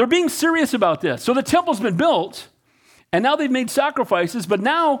 they're being serious about this. So the temple's been built, and now they've made sacrifices, but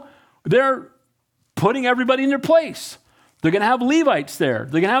now they're putting everybody in their place. They're going to have Levites there.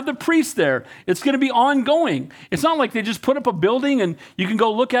 They're going to have the priests there. It's going to be ongoing. It's not like they just put up a building and you can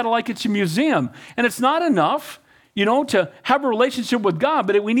go look at it like it's a museum. And it's not enough, to have a relationship with God,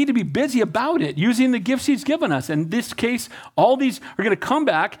 but we need to be busy about it, using the gifts he's given us. In this case, all these are going to come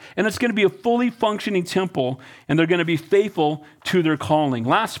back, and it's going to be a fully functioning temple, and they're going to be faithful to their calling.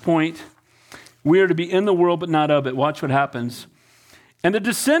 Last point, we are to be in the world, but not of it. Watch what happens. And the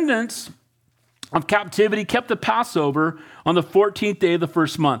descendants of captivity kept the Passover on the 14th day of the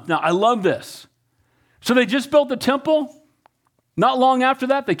first month. Now, I love this. So they just built the temple. Not long after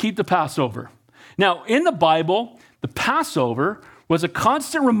that, they keep the Passover. Now, in the Bible, the Passover was a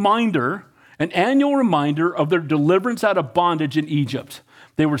constant reminder, an annual reminder of their deliverance out of bondage in Egypt.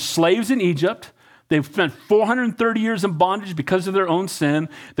 They were slaves in Egypt. They spent 430 years in bondage because of their own sin.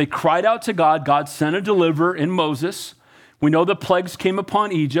 They cried out to God. God sent a deliverer in Moses. We know the plagues came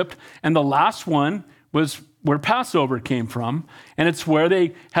upon Egypt, and the last one was where Passover came from, and it's where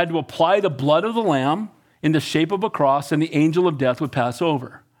they had to apply the blood of the lamb in the shape of a cross, and the angel of death would pass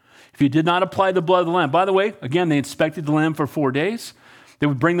over. If you did not apply the blood of the lamb, by the way, again, they inspected the lamb for 4 days. They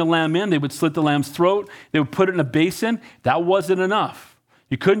would bring the lamb in. They would slit the lamb's throat. They would put it in a basin. That wasn't enough.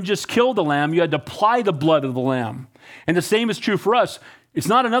 You couldn't just kill the lamb. You had to apply the blood of the lamb. And the same is true for us. It's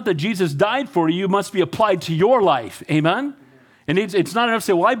not enough that Jesus died for you. It must be applied to your life. Amen? And it's not enough to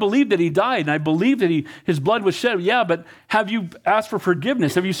say, well, I believe that he died, and I believe that his blood was shed. Yeah, but have you asked for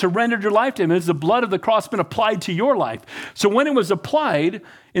forgiveness? Have you surrendered your life to him? Has the blood of the cross been applied to your life? So when it was applied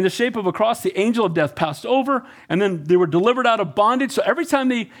in the shape of a cross, the angel of death passed over, and then they were delivered out of bondage. So every time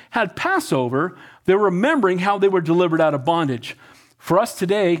they had Passover, they were remembering how they were delivered out of bondage. For us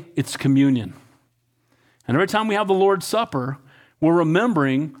today, it's communion. And every time we have the Lord's Supper, we're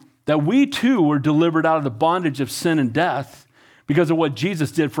remembering that we too were delivered out of the bondage of sin and death because of what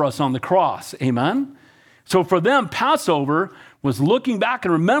Jesus did for us on the cross. Amen? So for them, Passover was looking back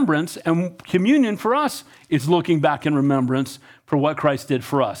in remembrance, and communion for us is looking back in remembrance for what Christ did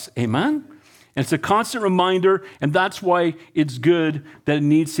for us. Amen? And it's a constant reminder, and that's why it's good that it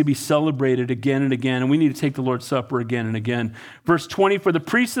needs to be celebrated again and again, and we need to take the Lord's Supper again and again. Verse 20, for the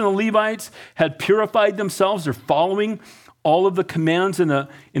priests and the Levites had purified themselves. They're following all of the commands in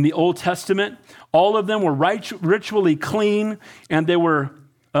the Old Testament. All of them were ritually clean, and they were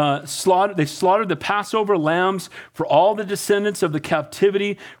slaughtered. They slaughtered the Passover lambs for all the descendants of the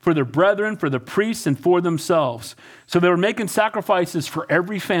captivity, for their brethren, for the priests, and for themselves. So they were making sacrifices for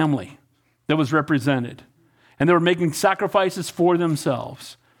every family that was represented. And they were making sacrifices for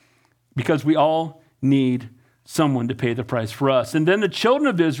themselves because we all need someone to pay the price for us. And then the children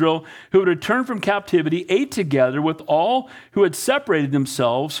of Israel who had returned from captivity ate together with all who had separated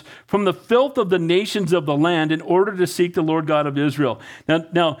themselves from the filth of the nations of the land in order to seek the Lord God of Israel.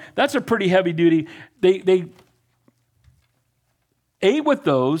 Now that's a pretty heavy duty. They ate with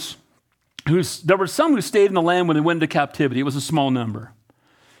those there were some who stayed in the land when they went into captivity. It was a small number.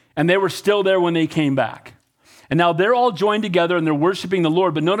 And they were still there when they came back. And now they're all joined together and they're worshiping the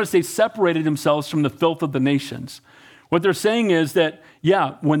Lord. But notice they separated themselves from the filth of the nations. What they're saying is that,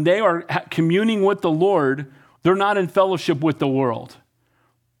 when they are communing with the Lord, they're not in fellowship with the world.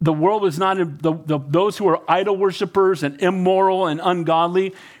 The world is not, those who are idol worshipers and immoral and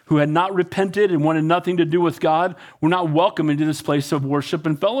ungodly, who had not repented and wanted nothing to do with God, were not welcome into this place of worship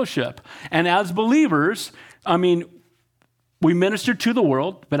and fellowship. And as believers, we minister to the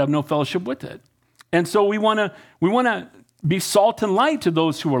world, but have no fellowship with it. And so we want to be salt and light to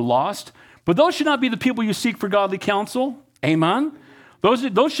those who are lost, but those should not be the people you seek for godly counsel. Amen?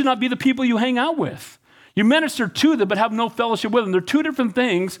 Those should not be the people you hang out with. You minister to them, but have no fellowship with them. They're two different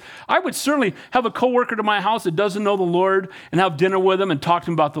things. I would certainly have a coworker to my house that doesn't know the Lord and have dinner with them and talk to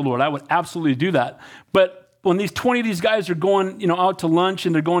them about the Lord. I would absolutely do that. But when 20 of these guys are going, out to lunch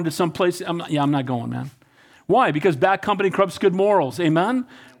and they're going to some place, I'm not going, man. Why? Because bad company corrupts good morals. Amen?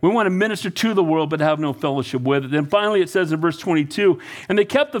 We want to minister to the world, but have no fellowship with it. Then finally it says in verse 22, and they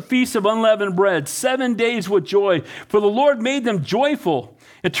kept the feast of unleavened bread 7 days with joy, for the Lord made them joyful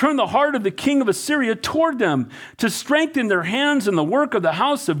and turned the heart of the king of Assyria toward them to strengthen their hands in the work of the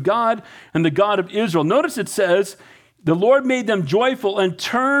house of God and the God of Israel. Notice it says, the Lord made them joyful and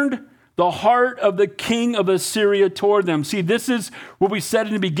turned the heart of the king of Assyria toward them. See, this is what we said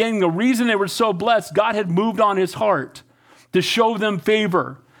in the beginning. The reason they were so blessed, God had moved on his heart to show them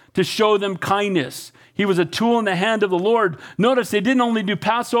favor, to show them kindness. He was a tool in the hand of the Lord. Notice they didn't only do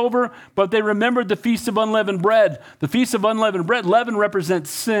Passover, but they remembered the Feast of Unleavened Bread. The Feast of Unleavened Bread, leaven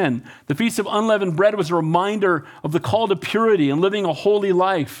represents sin. The Feast of Unleavened Bread was a reminder of the call to purity and living a holy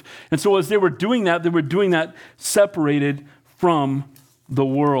life. And so as they were doing that separated from the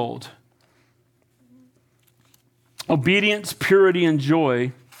world. Obedience, purity, and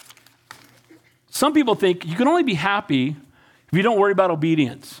joy. Some people think you can only be happy if you don't worry about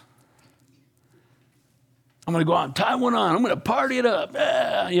obedience. I'm going to go out and tie one on. I'm going to party it up.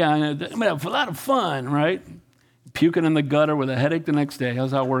 I'm going to have a lot of fun, right? Puking in the gutter with a headache the next day.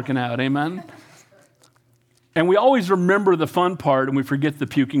 How's that working out? Amen? And we always remember the fun part and we forget the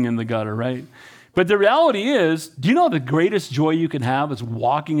puking in the gutter, right? But the reality is, do you know the greatest joy you can have is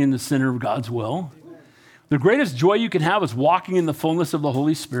walking in the center of God's will? The greatest joy you can have is walking in the fullness of the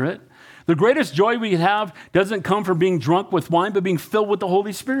Holy Spirit. The greatest joy we can have doesn't come from being drunk with wine, but being filled with the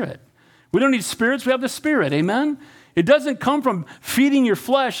Holy Spirit. We don't need spirits, we have the Spirit, amen? It doesn't come from feeding your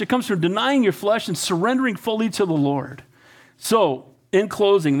flesh, it comes from denying your flesh and surrendering fully to the Lord. So, in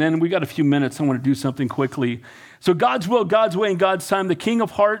closing, then we got a few minutes, I want to do something quickly. So God's will, God's way, and God's time, the King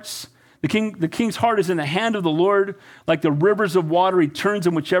of hearts, the king's heart is in the hand of the Lord. Like the rivers of water, he turns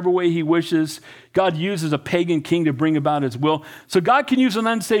in whichever way he wishes. God uses a pagan king to bring about his will. So God can use an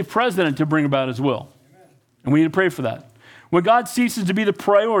unsaved president to bring about his will. Amen. And we need to pray for that. When God ceases to be the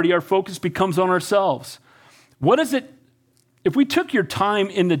priority, our focus becomes on ourselves. What is it, if we took your time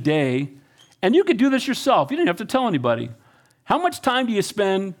in the day, and you could do this yourself, you didn't have to tell anybody. How much time do you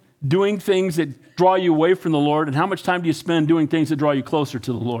spend doing things that draw you away from the Lord, and how much time do you spend doing things that draw you closer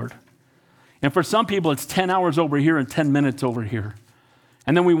to the Lord? And for some people, it's 10 hours over here and 10 minutes over here.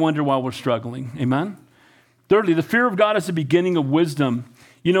 And then we wonder why we're struggling. Amen? Thirdly, the fear of God is the beginning of wisdom.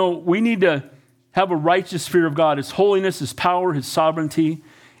 You know, we need to have a righteous fear of God, his holiness, his power, his sovereignty,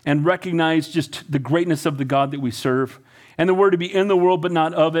 and recognize just the greatness of the God that we serve. And the word to be in the world, but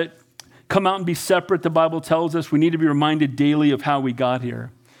not of it. Come out and be separate, the Bible tells us. We need to be reminded daily of how we got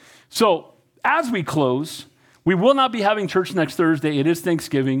here. So, as we close, we will not be having church next Thursday. It is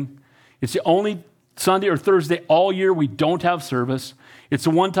Thanksgiving. It's the only Sunday or Thursday all year we don't have service. It's the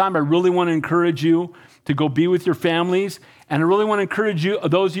one time I really want to encourage you to go be with your families. And I really want to encourage you,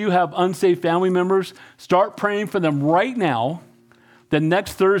 those of you who have unsaved family members, start praying for them right now. Then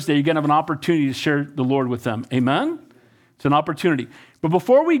next Thursday, you're going to have an opportunity to share the Lord with them. Amen? It's an opportunity. But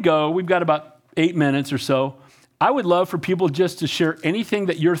before we go, we've got about 8 minutes or so. I would love for people just to share anything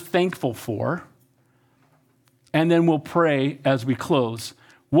that you're thankful for. And then we'll pray as we close.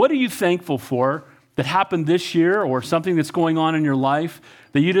 What are you thankful for that happened this year or something that's going on in your life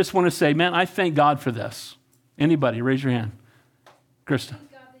that you just want to say, man, I thank God for this? Anybody, raise your hand. Krista.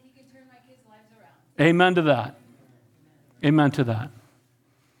 Thank God that he can turn my kids' lives around. Amen to that. Amen to that.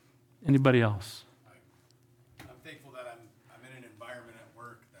 Anybody else? I'm thankful that I'm in an environment at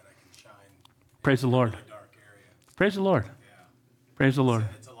work that I can shine. Praise the Lord. In a really dark area. Praise the Lord. Yeah. Praise the Lord.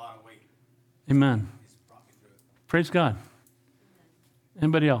 It's a lot of weight. Amen. He's brought me through it. Praise God.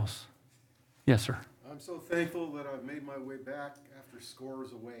 Anybody else? Yes, sir. I'm so thankful that I've made my way back after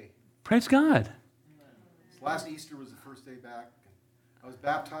scores away. Praise God. Last Easter was the first day back. I was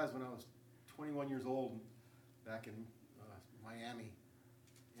baptized when I was 21 years old back in Miami.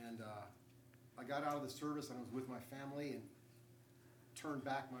 And I got out of the service and I was with my family and turned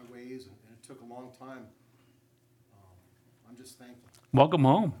back my ways, and it took a long time. I'm just thankful. Welcome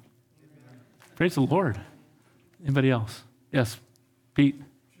home. Amen. Praise the Lord. Anybody else? Yes, Pete.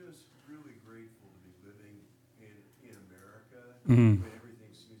 Just really grateful to be living in America Mm-hmm. when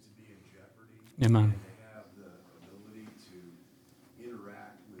everything seems to be in jeopardy. Amen. And to have the ability to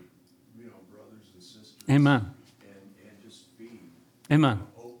interact with, brothers and sisters. Amen. And just speak Amen.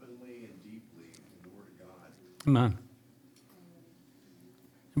 openly and deeply in the Word of God. Amen.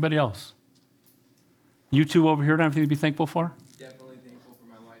 Anybody else? You two over here don't have anything to be thankful for? Definitely thankful for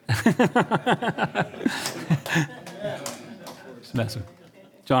my life. Message.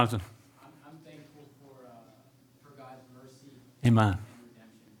 Jonathan. I'm thankful for God's mercy Amen.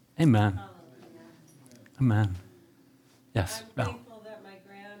 and redemption. Amen. Amen. Yes. I'm Val. thankful that my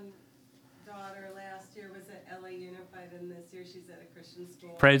granddaughter last year was at LA Unified, and this year she's at a Christian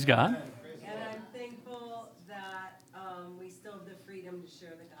school. Praise God. And I'm thankful that we still have the freedom to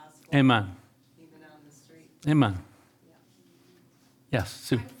share the gospel. Amen. Even on the street. Amen. Yeah. Yes,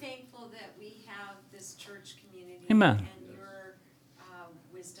 Sue. I'm thankful that we have this church community. Amen. And your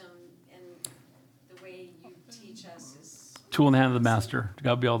wisdom and the way you teach us is tool in the hand of the master. To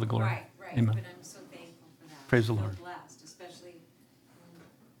God be all the glory. Right, Amen. but I'm so thankful for that. Praise the I feel Lord. blessed, especially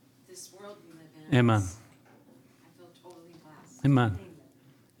in this world we live in. Amen. I feel totally blessed. Amen.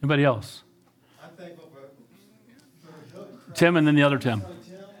 Anybody else? I'm thankful for Hillcrest. Tim and then the other Tim.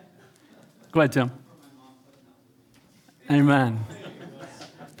 Go ahead, Tim. Amen.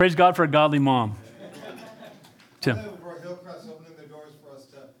 Praise God for a godly mom. Tim. I'm thankful for Hillcrest opening the doors for us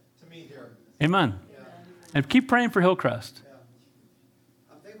to meet here. Amen. Yeah. And keep praying for Hillcrest. Yeah.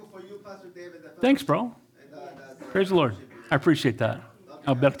 I'm thankful for you, Pastor David. Thanks, bro. Praise the Lord. I appreciate that.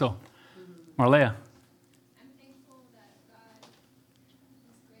 Alberto. Marlea. I'm thankful that God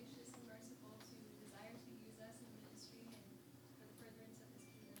is gracious and merciful to desire to use us in ministry and for the furtherance of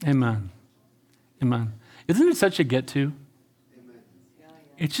His kingdom. Amen. Amen. Isn't it such a get-to?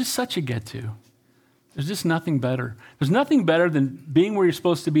 It's just such a get-to. There's just nothing better. There's nothing better than being where you're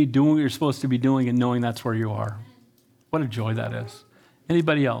supposed to be, doing what you're supposed to be doing, and knowing that's where you are. What a joy that is.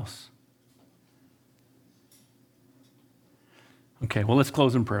 Anybody else? Okay, well, let's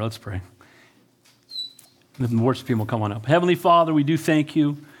close in prayer. Let's pray. And then the worship team will come on up. Heavenly Father, we do thank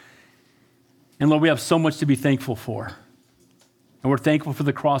you. And Lord, we have so much to be thankful for. And we're thankful for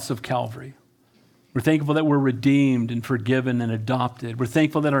the cross of Calvary. We're thankful that we're redeemed and forgiven and adopted. We're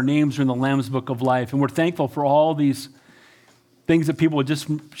thankful that our names are in the Lamb's Book of Life. And we're thankful for all these things that people just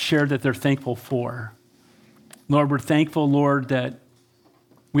shared that they're thankful for. Lord, we're thankful, Lord, that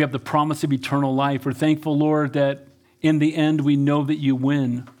we have the promise of eternal life. We're thankful, Lord, that in the end we know that you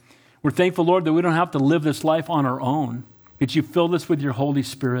win. We're thankful, Lord, that we don't have to live this life on our own, that you filled us with your Holy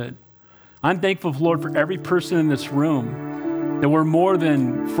Spirit. I'm thankful, Lord, for every person in this room, that we're more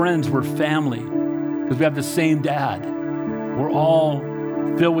than friends, we're family, because we have the same dad. We're all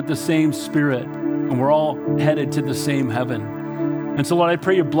filled with the same Spirit, and we're all headed to the same heaven. And so, Lord, I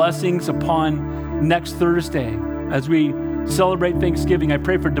pray your blessings upon next Thursday as we celebrate Thanksgiving. I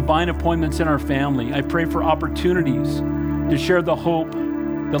pray for divine appointments in our family. I pray for opportunities to share the hope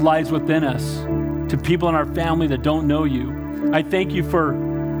that lies within us to people in our family that don't know you. I thank you for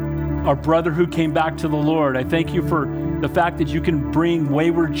our brother who came back to the Lord. I thank you for the fact that you can bring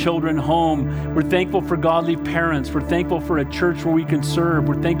wayward children home. We're thankful for godly parents. We're thankful for a church where we can serve.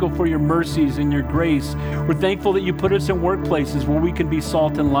 We're thankful for your mercies and your grace. We're thankful that you put us in workplaces where we can be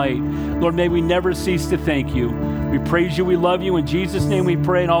salt and light. Lord, may we never cease to thank you. We praise you. We love you. In Jesus' name we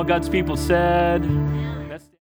pray. And all God's people said,